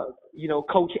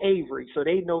 Coach Avery. So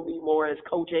they know me more as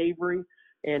Coach Avery.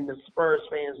 And the Spurs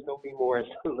fans know me more as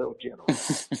the Little General.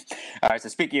 All right, so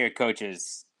speaking of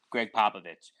coaches, Greg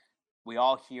Popovich, we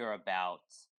all hear about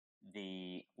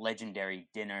the legendary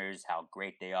dinners, how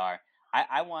great they are.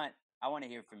 I want to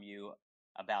hear from you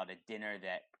about a dinner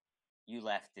that you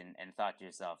left and thought to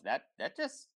yourself, that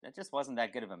just wasn't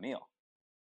that good of a meal.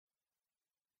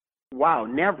 Wow,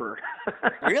 never.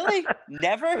 Really?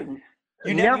 Never?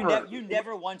 You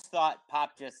never once thought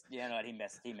Pop just, he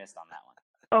missed on that one.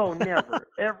 Oh, never.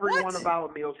 Every one of our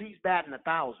meals, he's batting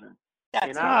 1,000.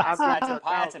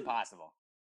 That's impossible.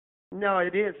 No,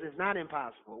 it is. It's not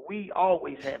impossible. We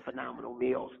always had phenomenal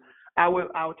meals.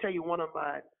 I'll tell you one of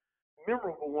my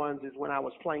memorable ones is when I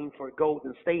was playing for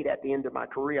Golden State at the end of my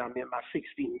career. I'm in my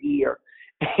 16th year.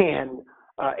 And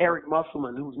Eric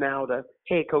Musselman, who's now the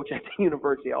head coach at the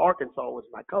University of Arkansas, was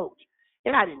my coach.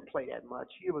 And I didn't play that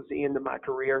much. It was the end of my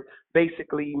career.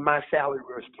 Basically, my salary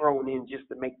was thrown in just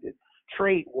to make the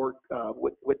trade work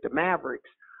with the Mavericks.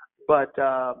 But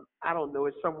I don't know,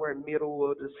 it's somewhere in the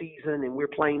middle of the season and we're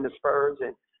playing the Spurs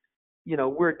and,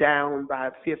 we're down by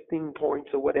 15 points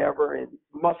or whatever. And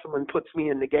Musselman puts me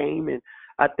in the game. And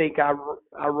I think I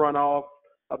run off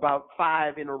about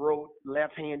 5 in a row,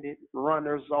 left-handed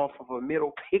runners off of a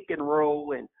middle pick and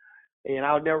roll. And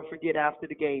I'll never forget after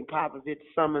the game, Popovich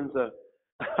summons a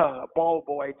ball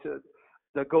boy to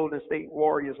the Golden State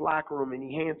Warriors locker room, and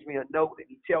he hands me a note, and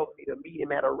he tells me to meet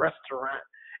him at a restaurant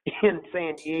in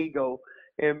San Diego.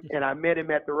 And I met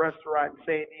him at the restaurant in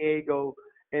San Diego,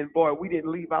 and boy, we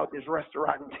didn't leave out this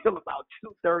restaurant until about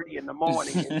 2:30 in the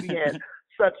morning, and we had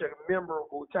such a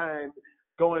memorable time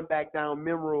going back down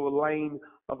memory lane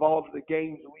of all of the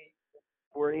games we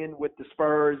were in with the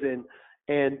Spurs, and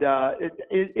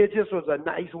it just was a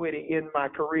nice way to end my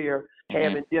career,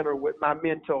 having dinner with my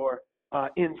mentor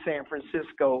in San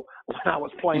Francisco when I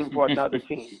was playing for another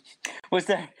team. Was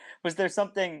there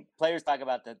something players talk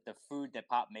about the food that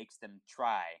Pop makes them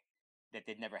try that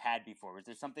they'd never had before? Was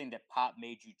there something that Pop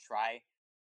made you try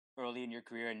early in your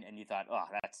career and you thought, oh,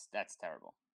 that's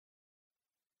terrible?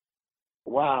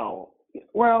 Wow.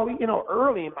 Well,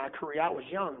 early in my career I was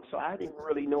young, so I didn't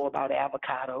really know about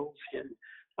avocados, and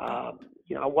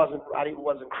I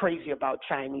wasn't crazy about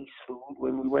Chinese food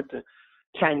when we went to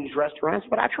Chinese restaurants,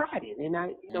 but I tried it, and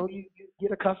you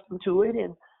get accustomed to it,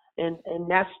 and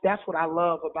that's what I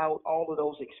love about all of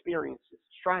those experiences,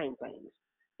 trying things.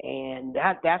 And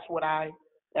that's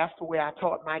the way I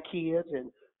taught my kids.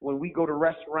 And when we go to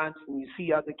restaurants and you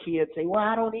see other kids say, well,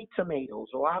 I don't eat tomatoes,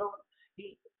 or I don't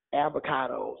eat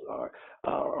avocados,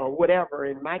 or whatever,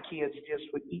 and my kids just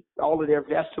would eat all of their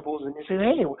vegetables, and they say,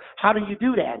 hey, how do you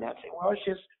do that? And I say, well, it's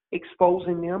just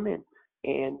exposing them.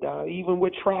 And even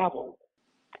with travel,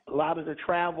 a lot of the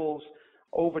travels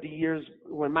over the years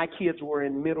when my kids were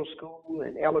in middle school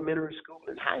and elementary school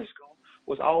and high school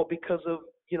was all because of,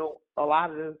 a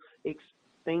lot of the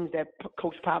things that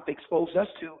Coach Pop exposed us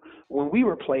to when we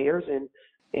were players, and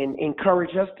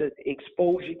encourage us to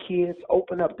expose your kids,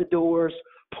 open up the doors,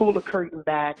 pull the curtain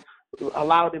back,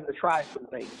 allow them to try some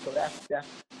things. So that's a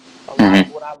lot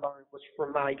of what I learned was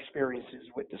from my experiences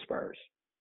with the Spurs.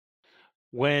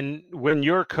 When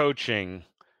you're coaching,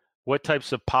 what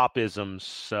types of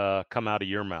Popisms come out of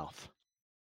your mouth?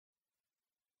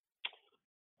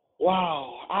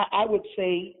 Wow, I would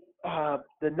say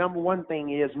the number one thing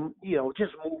is,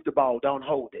 just move the ball, don't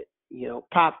hold it.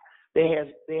 Pop, they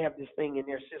have this thing in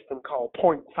their system called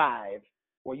 0.5,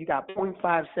 where you got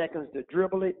 0.5 seconds to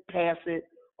dribble it, pass it,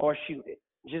 or shoot it.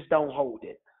 Just don't hold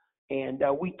it. And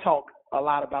we talk a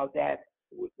lot about that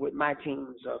with my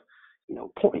teams of,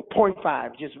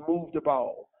 0.5, just move the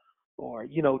ball. Or,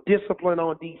 discipline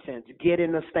on defense, get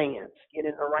in the stance, get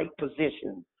in the right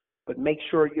position, but make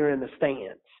sure you're in the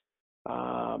stance.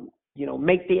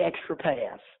 Make the extra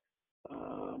pass.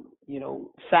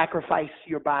 Sacrifice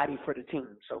your body for the team.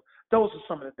 So those are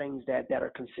some of the things that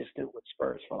are consistent with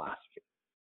Spurs philosophy.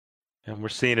 And we're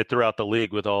seeing it throughout the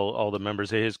league with all the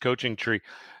members of his coaching tree.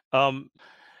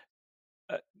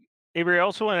 Avery, I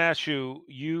also want to ask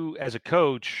you as a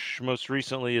coach, most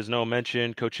recently, as Noah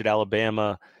mentioned, coach at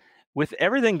Alabama. With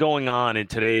everything going on in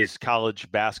today's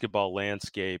college basketball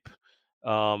landscape,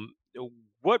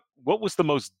 what was the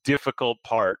most difficult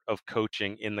part of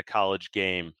coaching in the college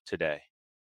game today?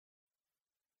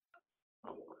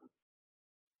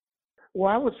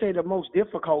 Well, I would say the most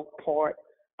difficult part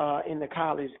in the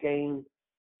college game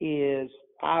is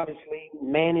obviously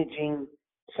managing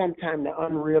sometimes the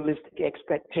unrealistic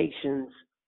expectations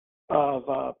of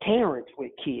parents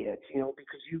with kids,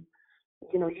 because you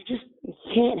just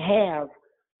can't have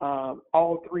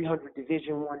all 300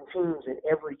 Division I teams and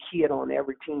every kid on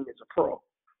every team is a pro.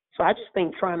 So I just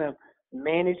think trying to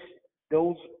manage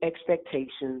those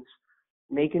expectations,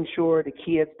 making sure the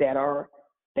kids that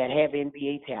have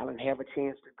NBA talent have a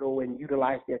chance to go and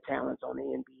utilize their talents on the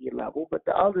NBA level, but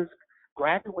the others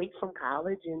graduate from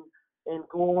college and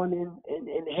go on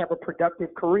and have a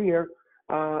productive career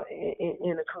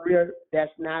in a career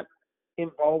that's not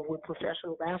involved with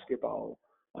professional basketball.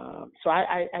 So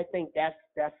I think that's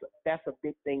a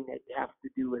big thing that you have to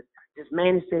do, is just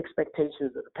manage the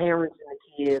expectations of the parents and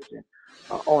the kids and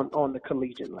on the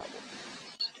collegiate level.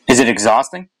 Is it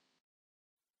exhausting?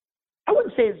 I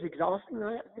wouldn't say it's exhausting.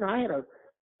 I had a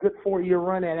good 4-year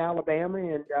run at Alabama,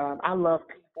 and I love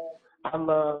people. I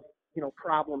love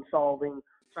problem solving.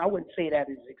 So I wouldn't say that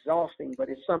is exhausting, but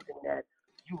it's something that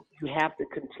you have to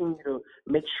continue to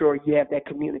make sure you have that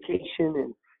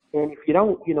communication, and if you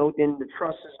don't, then the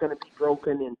trust is going to be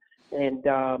broken, and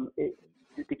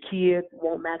the kid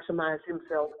won't maximize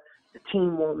himself, the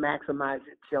team won't maximize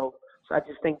itself. So I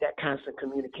just think that constant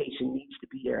communication needs to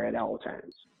be there at all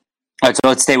times. All right, so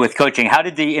let's stay with coaching. How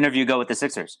did the interview go with the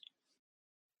Sixers?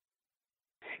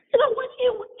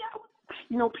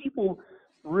 People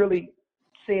really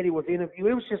said it was interview.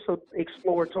 It was just so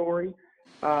exploratory.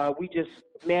 We just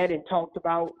met and talked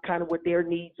about kind of what their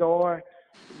needs are.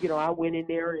 I went in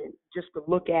there and just to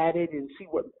look at it and see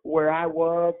where I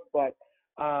was. But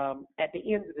at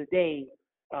the end of the day,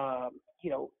 Ime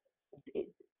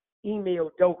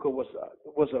Udoka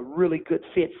was a really good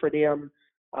fit for them.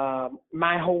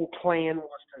 My whole plan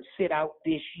was to sit out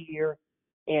this year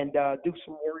and do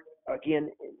some work again,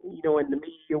 in the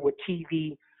media with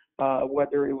TV,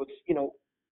 whether it was,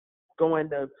 going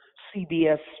to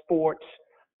CBS Sports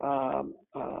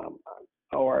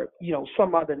or,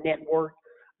 some other network.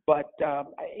 But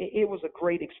it was a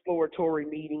great exploratory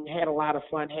meeting, had a lot of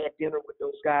fun, had dinner with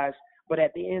those guys. But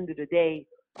at the end of the day,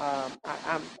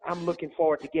 I'm looking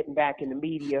forward to getting back in the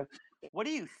media. What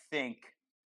do you think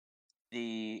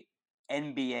the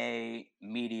NBA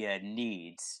media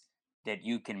needs that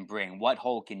you can bring? What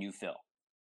hole can you fill?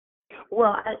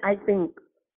 Well, I think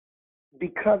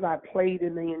because I played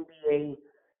in the NBA,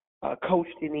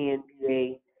 coached in the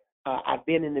NBA, I've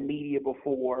been in the media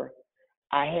before,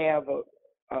 I have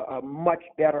a much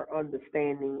better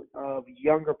understanding of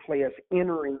younger players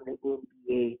entering the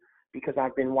NBA because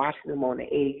I've been watching them on the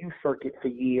AAU circuit for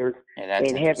years,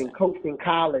 and having coached in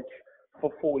college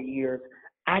for 4 years,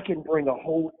 I can bring a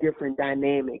whole different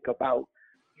dynamic about,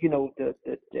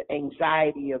 the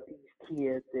anxiety of these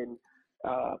kids and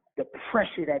the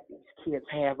pressure that these kids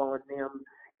have on them,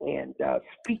 and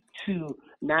speak to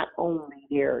not only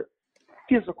their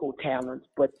physical talents,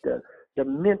 but the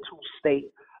mental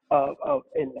state of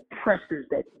and the pressures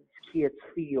that these kids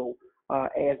feel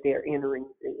as they're entering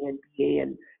the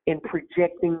NBA and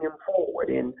projecting them forward.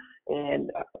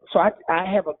 So I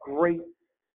have a great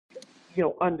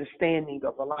understanding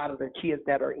of a lot of the kids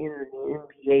that are entering the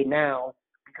NBA now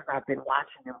because I've been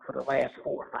watching them for the last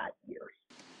 4 or 5 years.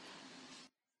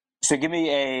 So give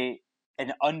me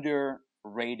an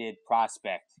underrated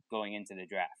prospect going into the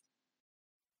draft.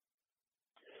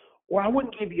 Well, I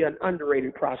wouldn't give you an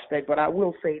underrated prospect, but I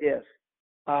will say this.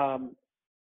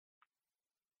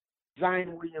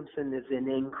 Zion Williamson is an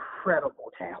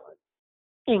incredible talent.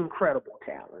 Incredible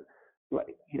talent.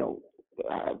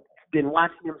 I've been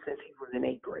watching him since he was in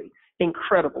 8th grade.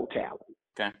 Incredible talent.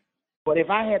 Okay. But if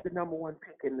I had the number 1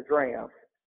 pick in the draft,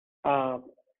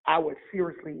 I would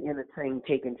seriously entertain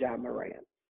taking John Moran.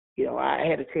 I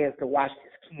had a chance to watch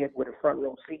this kid with a front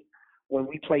row seat when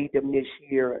we played them this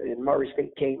year, and Murray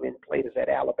State came and played us at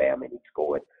Alabama, and he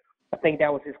scored. I think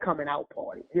that was his coming out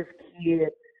party. This kid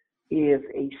is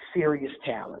a serious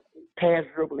talent. Pass,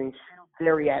 dribbling, shoot,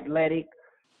 very athletic,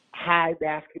 high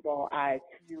basketball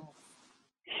IQ,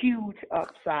 huge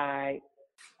upside.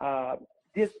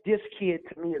 This kid,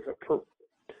 to me, is a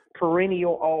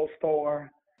perennial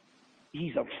all-star.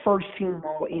 He's a first-team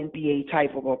All-NBA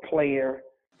type of a player.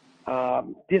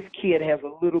 This kid has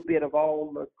a little bit of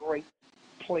all the great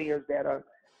players that are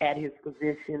at his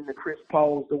position, the Chris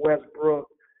Pauls, the Westbrook,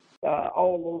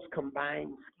 all those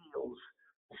combined skills.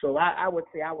 So I would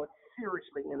say I would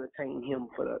seriously entertain him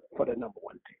for the number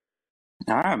 1 pick.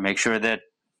 All right, make sure that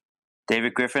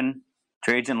David Griffin,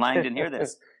 Trajan Langdon hear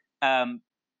this.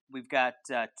 We've got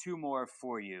 2 more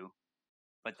for you,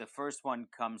 but the first one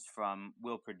comes from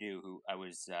Will Perdue, who I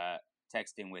was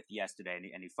texting with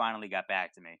yesterday, and he finally got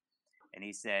back to me. And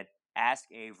he said, ask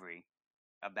Avery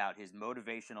about his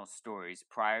motivational stories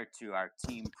prior to our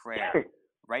team prayer,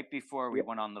 right before we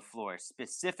went on the floor,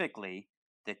 specifically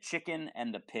the chicken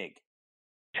and the pig.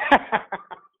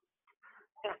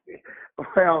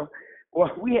 Well,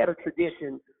 we had a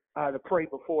tradition to pray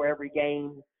before every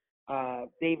game.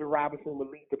 David Robinson would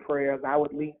lead the prayers. I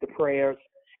would lead the prayers.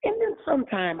 And then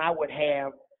sometime I would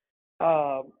have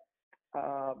a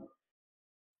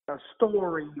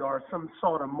story or some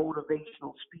sort of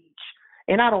motivational speech.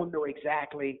 And I don't know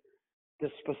exactly the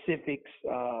specifics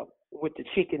with the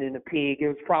chicken and the pig. It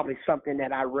was probably something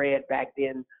that I read back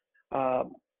then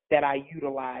that I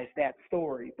utilized that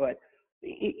story. But,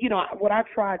 what I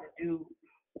tried to do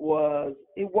was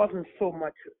it wasn't so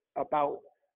much about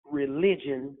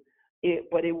religion,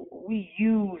 we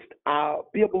used our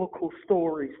biblical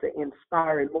stories to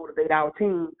inspire and motivate our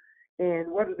team.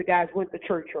 And whether the guys went to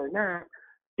church or not,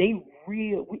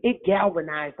 it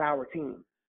galvanized our team.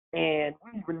 And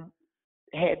we even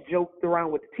had joked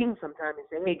around with the team sometimes and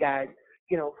said, hey guys,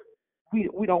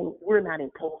 we're not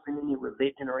imposing any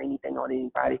religion or anything on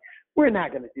anybody. We're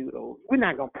not going to do those. We're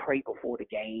not going to pray before the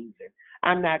games, and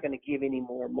I'm not going to give any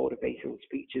more motivational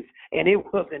speeches. And it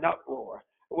was an uproar,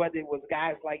 whether it was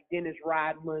guys like Dennis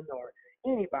Rodman or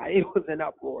anybody. It was an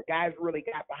uproar. Guys really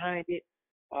got behind it.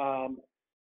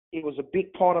 It was a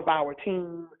big part of our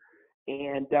team,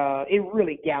 and it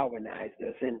really galvanized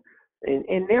us. And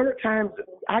there were times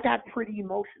I got pretty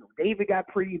emotional. David got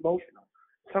pretty emotional.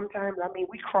 Sometimes,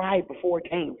 we cried before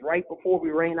games, right before we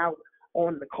ran out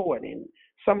on the court. And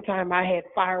sometimes I had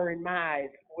fire in my eyes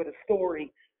with a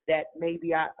story that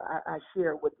maybe I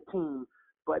shared with the team.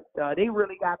 But they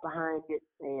really got behind it,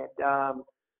 and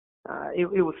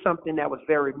it was something that was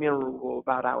very memorable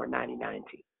about our 99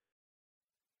 team.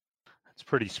 It's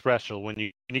pretty special when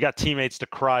you got teammates to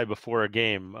cry before a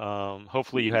game.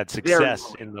 Hopefully you had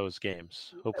success in those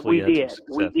games. Hopefully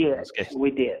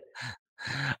we did.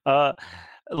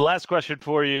 Last question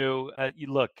for you.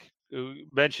 You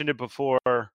mentioned it before,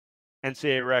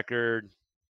 NCAA record,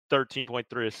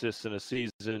 13.3 assists in a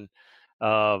season.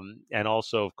 And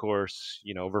also, of course,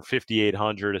 over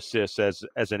 5,800 assists as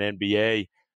an NBA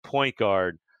point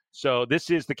guard. So this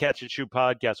is the Catch and Shoot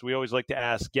podcast. We always like to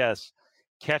ask guests,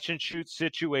 catch and shoot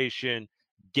situation,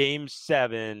 game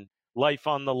 7, life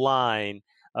on the line.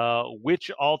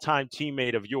 Which all-time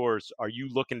teammate of yours are you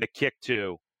looking to kick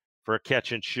to for a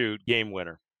catch and shoot game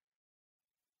winner?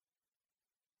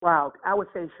 Wow, I would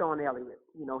say Sean Elliott.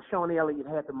 Sean Elliott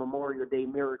had the Memorial Day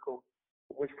miracle,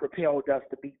 which propelled us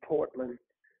to beat Portland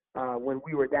when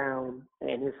we were down,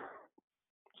 and his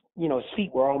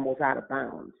feet were almost out of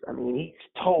bounds. His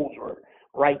toes were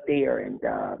right there, and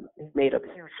he made a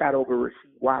huge shot over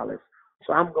Rasheed Wallace.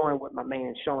 So I'm going with my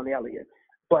man, Sean Elliott.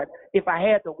 But if I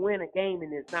had to win a game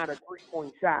and it's not a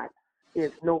 3-point shot,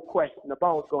 it's no question the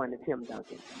ball's going to Tim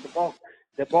Duncan.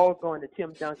 The ball's going to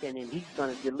Tim Duncan, and he's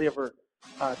going to deliver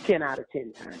 10 out of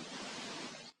 10 times.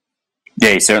 Yeah,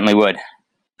 he certainly would.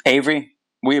 Avery,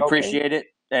 we Okay. appreciate it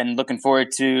and looking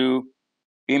forward to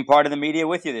being part of the media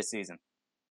with you this season.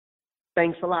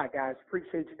 Thanks a lot, guys.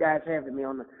 Appreciate you guys having me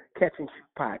on the Catch and Shoot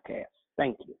podcast.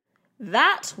 Thank you.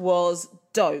 That was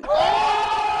dope.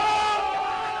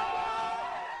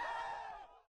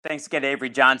 Thanks again to Avery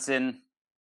Johnson.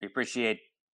 We appreciate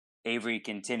Avery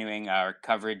continuing our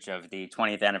coverage of the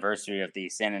 20th anniversary of the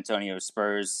San Antonio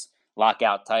Spurs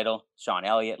lockout title. Sean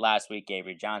Elliott last week,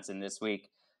 Avery Johnson this week.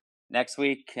 Next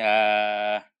week,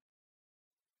 I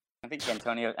think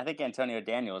Antonio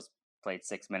Daniels played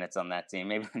 6 minutes on that team.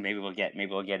 Maybe we'll get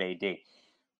AD.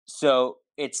 So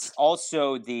it's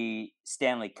also the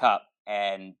Stanley Cup,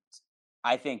 and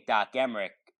I think Doc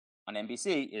Emmerich on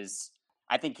NBC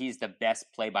I think he's the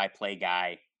best play-by-play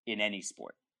guy in any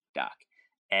sport, Doc.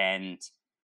 And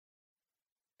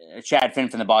Chad Finn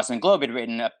from the Boston Globe had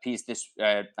written a piece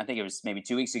I think it was maybe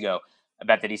 2 weeks ago,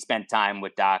 about that he spent time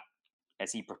with Doc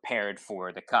as he prepared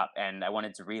for the Cup. And I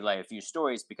wanted to relay a few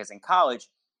stories because in college,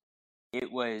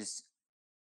 it was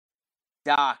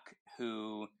Doc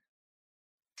who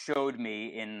showed me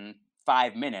in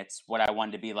 5 minutes what I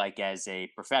wanted to be like as a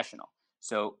professional.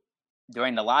 So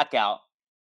during the lockout,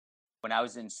 when I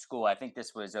was in school, I think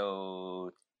this was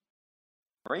 04.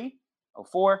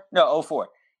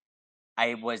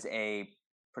 I was a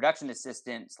production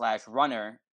assistant /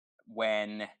 runner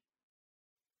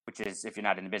which is, if you're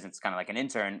not in the business, kind of like an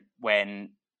intern,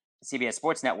 when CBS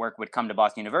Sports Network would come to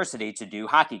Boston University to do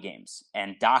hockey games.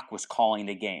 And Doc was calling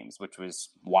the games, which was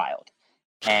wild.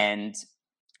 And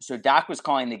so Doc was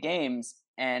calling the games.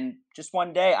 And just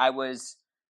one day,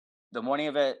 the morning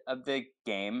of the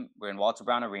game, we're in Walter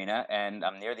Brown Arena, and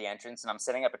I'm near the entrance, and I'm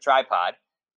setting up a tripod.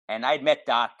 And I'd met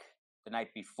Doc the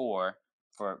night before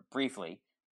briefly.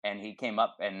 And he came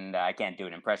up, and I can't do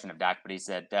an impression of Doc, but he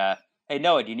said, "Hey,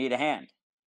 Noah, do you need a hand?"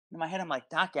 In my head, I'm like,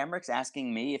 Doc Emmerich's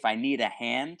asking me if I need a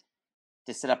hand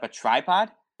to set up a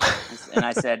tripod? And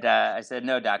I said,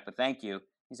 "No, Doc, but thank you."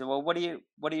 He said, "Well, what are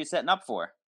you setting up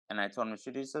for?" And I told him what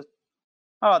to do. He says,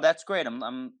 "Oh, that's great.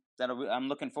 I'm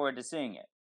looking forward to seeing it."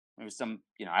 It was some,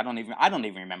 I don't even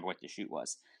remember what the shoot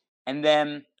was. And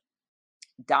then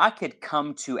Doc had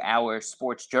come to our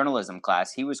sports journalism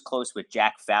class. He was close with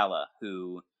Jack Falla,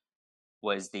 who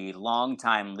was the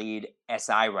longtime lead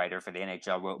SI writer for the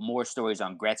NHL, wrote more stories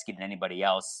on Gretzky than anybody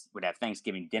else, would have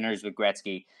Thanksgiving dinners with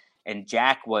Gretzky. And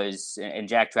Jack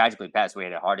tragically passed away,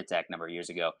 had a heart attack a number of years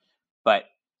ago. But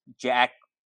Jack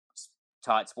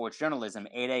taught sports journalism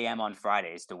 8 a.m. on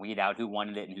Fridays to weed out who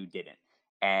wanted it and who didn't.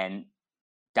 And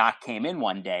Doc came in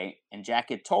one day, and Jack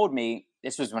had told me,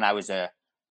 this was when I was a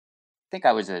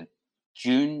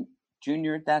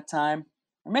junior at that time,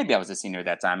 or maybe I was a senior at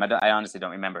that time. I honestly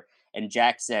don't remember. And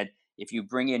Jack said, if you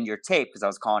bring in your tape, because I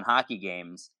was calling hockey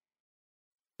games,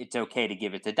 it's okay to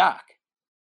give it to Doc.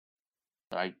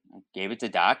 So I gave it to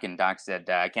Doc, and Doc said,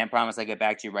 "I can't promise I'll get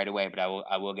back to you right away, but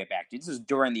I will get back to you." This was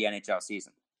during the NHL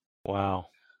season. Wow.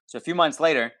 So a few months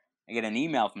later, I get an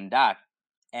email from Doc,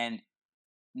 and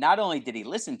not only did he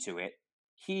listen to it,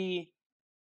 he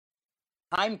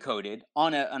time-coded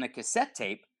on a cassette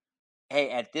tape, "Hey,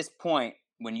 at this point,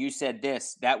 when you said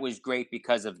this, that was great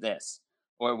because of this.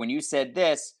 Or when you said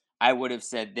this, I would have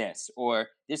said this. Or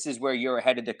this is where you're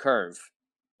ahead of the curve.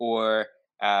 Or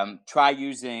try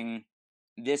using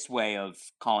this way of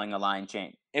calling a line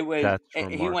change." That's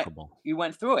remarkable. He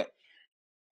went through it.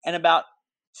 And about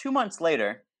 2 months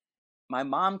later, my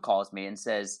mom calls me and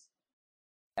says,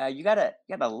 you got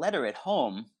a letter at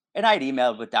home. And I'd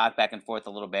emailed with Doc back and forth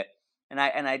a little bit. And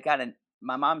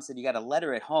my mom said, "You got a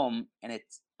letter at home, and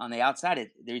it's on the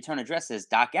outside, the return address says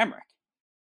Doc Emmerich."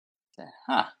 I said,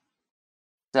 "Huh."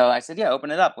 So I said, "Yeah,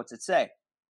 open it up. What's it say?"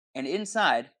 And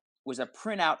inside was a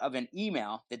printout of an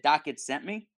email that Doc had sent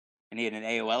me, and he had an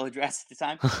AOL address at the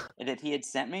time, and that he had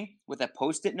sent me with a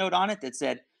Post-it note on it that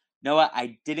said, "Noah,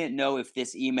 I didn't know if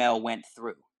this email went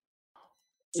through."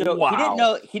 So Wow.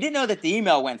 he didn't know that the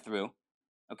email went through,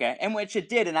 okay, and which it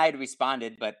did, and I had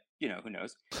responded, but who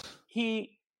knows.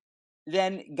 He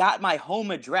then got my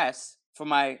home address from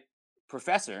my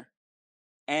professor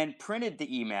and printed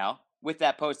the email with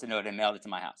that Post-it note and mailed it to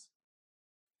my house.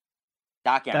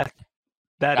 Doc Emmerich.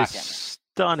 That Doc is Emmerich.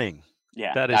 stunning.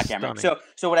 Yeah, that Doc is Emmerich. stunning.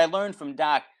 So what I learned from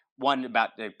Doc, one,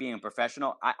 about being a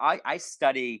professional, I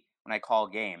study, when I call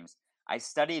games, I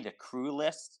study the crew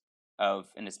list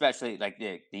of, and especially like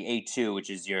the A2, which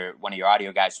is one of your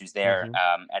audio guys who's there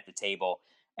at the table.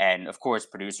 and of course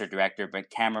producer, director, but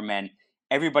cameraman,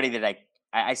 everybody that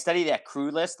I study that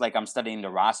crew list like I'm studying the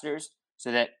rosters,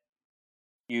 so that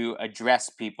you address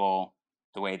people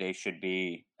the way they should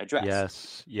be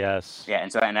addressed. Yes. Yeah,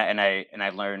 and so and I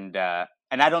learned,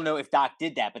 and I don't know if Doc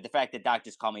did that, but the fact that Doc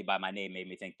just called me by my name made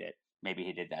me think that maybe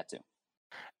he did that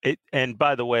too. And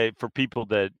by the way, for people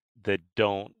that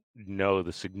don't know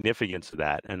the significance of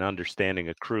that and understanding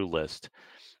a crew list,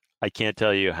 I can't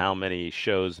tell you how many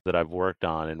shows that I've worked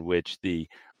on in which the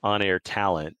on-air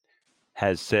talent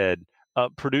has said,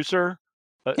 producer,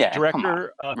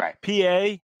 director, right.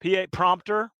 PA,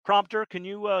 prompter, can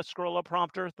you scroll up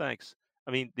prompter? Thanks.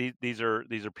 I mean, these are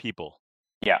people.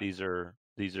 Yeah. These are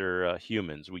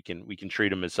humans. We can treat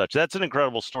them as such. That's an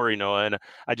incredible story, Noah. And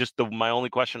my only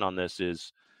question on this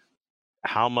is,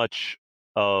 how much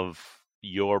of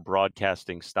your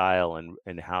broadcasting style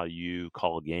and how you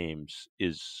call games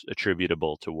is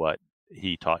attributable to what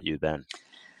he taught you then?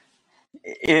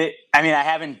 I mean, I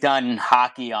haven't done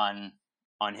hockey on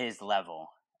his level.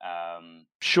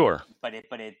 Sure. But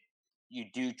you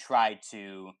do try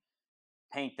to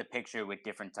paint the picture with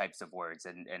different types of words,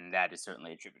 and that is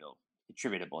certainly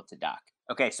attributable to Doc.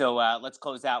 Okay, so let's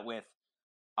close out with,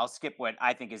 I'll skip what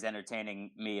I think is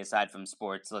entertaining me aside from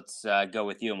sports. Let's go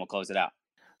with you and we'll close it out.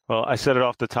 Well, I said it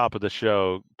off the top of the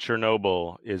show.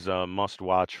 Chernobyl is a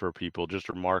must-watch for people. Just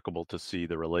remarkable to see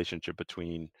the relationship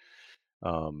between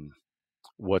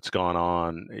what's gone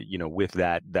on, with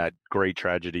that great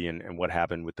tragedy and what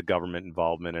happened with the government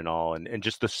involvement and all. And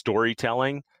just the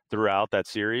storytelling throughout that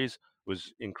series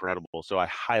was incredible. So I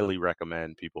highly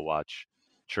recommend people watch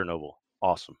Chernobyl.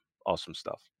 Awesome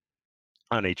stuff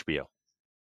on HBO.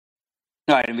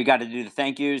 All right, and we got to do the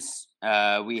thank yous.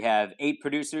 We have 8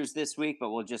 producers this week, but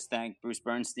we'll just thank Bruce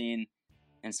Bernstein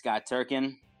and Scott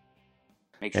Turkin.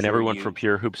 And everyone from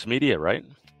Pure Hoops Media, right?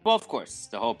 Well, of course,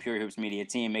 the whole Pure Hoops Media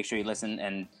team. Make sure you listen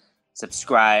and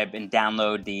subscribe and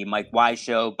download the Mike Wise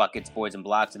Show, Buckets, Boards, and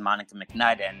Blocks, and Monington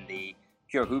McKnight, and the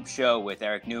Pure Hoops Show with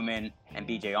Eric Newman and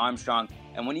BJ Armstrong.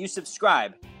 And when you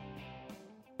subscribe,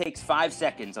 it takes 5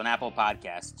 seconds on Apple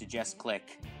Podcasts to just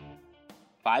click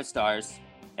 5 stars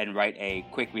and write a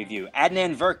quick review.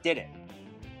 Adnan Virk did it.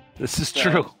 This is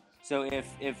true. So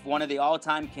if one of the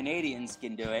all-time Canadians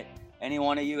can do it, any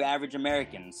one of you average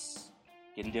Americans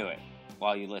can do it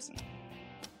while you listen.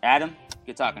 Adam,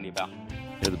 good talking to you, pal.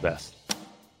 You're the best.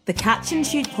 The Catch and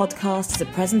Shoot podcast is a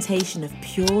presentation of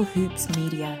Pure Hoops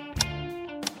Media.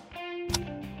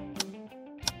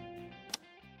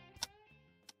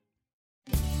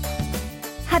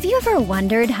 Have you ever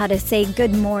wondered how to say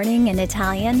good morning in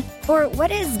Italian? Or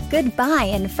what is goodbye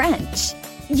in French?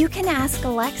 You can ask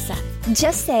Alexa.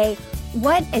 Just say,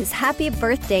 what is happy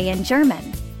birthday in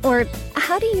German? Or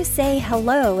how do you say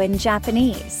hello in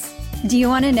Japanese? Do you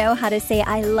want to know how to say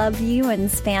I love you in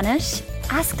Spanish?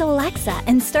 Ask Alexa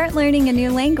and start learning a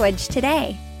new language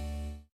today.